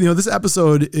 This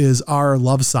episode is our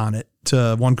love sonnet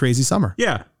to One Crazy Summer.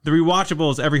 Yeah. The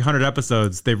rewatchables, every 100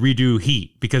 episodes, they redo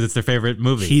Heat because it's their favorite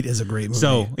movie. Heat is a great movie.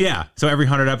 So, yeah. So every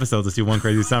 100 episodes, let's do One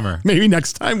Crazy Summer. Maybe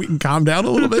next time we can calm down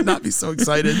a little bit, not be so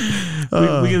excited.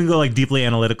 We can go deeply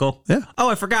analytical. Yeah. Oh,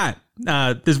 I forgot.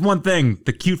 There's one thing.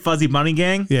 The cute fuzzy bunny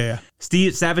gang. Yeah.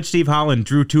 Savage Steve Holland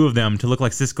drew two of them to look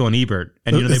like Siskel and Ebert.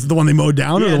 And is it the one they mowed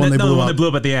down or the one they blew up? The one they blew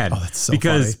up at the end. Oh, that's so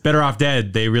Because funny. Better Off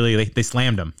Dead, they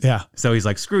slammed him. Yeah. So he's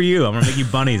like, screw you. I'm going to make you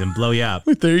bunnies and blow you up.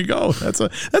 There you go. That's a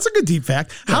good deep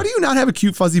fact. How do you not have a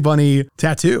cute fuzzy bunny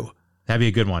tattoo? That'd be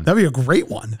a good one. That'd be a great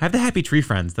one. Have the Happy Tree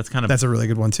Friends. That's a really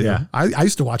good one too. Yeah. I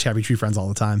used to watch Happy Tree Friends all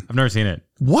the time. I've never seen it.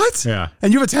 What? Yeah.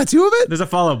 And you have a tattoo of it? There's a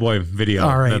Fall Out Boy video.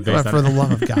 All right. For the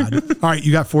love of God. All right.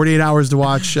 You got 48 hours to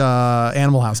watch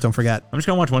Animal House. Don't forget. I'm just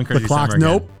going to watch One Crazy The clock. Summer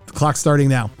again. Nope. The clock's starting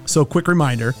now. So quick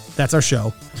reminder. That's our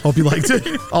show. Hope you liked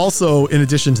it. Also, in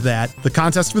addition to that, the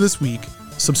contest for this week,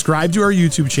 subscribe to our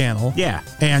YouTube channel. Yeah.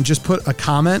 And just put a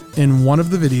comment in one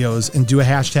of the videos and do a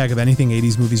hashtag of anything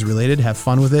 80s movies related. Have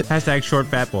fun with it. Hashtag short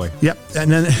fat boy. Yep.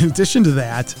 And then in addition to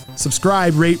that,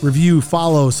 subscribe, rate, review,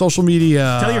 follow, social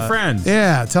media. Tell your friends.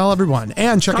 Yeah, tell everyone.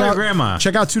 And check Tell out your grandma.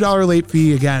 Check out $2 late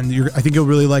fee. Again, I think you'll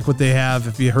really like what they have.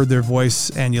 If you heard their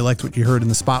voice and you liked what you heard in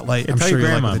the spotlight, Yeah, I'm tell sure your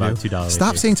you'll grandma like what about they do. $2 late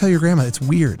Stop fee. saying tell your grandma. It's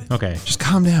weird. Okay. Just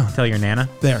calm down. Tell your Nana.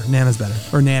 There, Nana's better.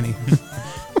 Or Nanny.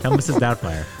 Tell Mrs.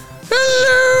 Doubtfire.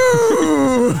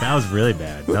 Hello. That was really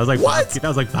bad. That was like What? That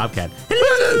was like Bobcat.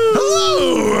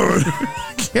 Hello.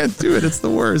 Can't do it. It's the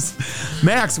worst.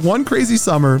 Max, One Crazy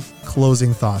Summer.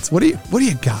 Closing thoughts. What do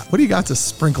you got? What do you got to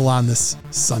sprinkle on this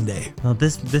Sunday? Well,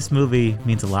 this movie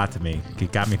means a lot to me.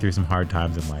 It got me through some hard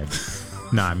times in life.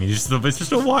 No, I mean it's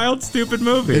just a wild, stupid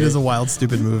movie. It is a wild,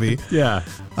 stupid movie. Yeah.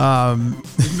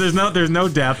 There's no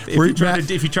depth.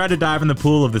 If you tried to dive in the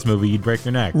pool of this movie, you'd break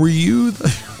your neck. Were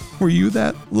you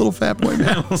that little fat boy,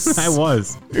 Max? I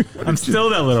was. I'm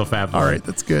still that little fat boy. All right,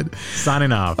 that's good.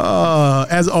 Signing off.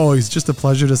 As always, just a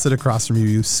pleasure to sit across from you,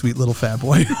 you sweet little fat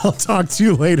boy. I'll talk to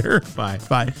you later. Bye.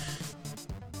 Bye.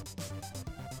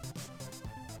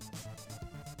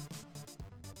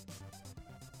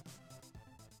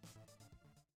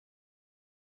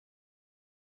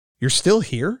 You're still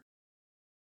here?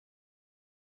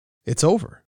 It's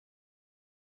over.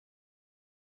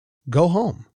 Go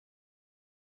home.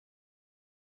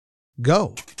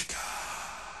 Go.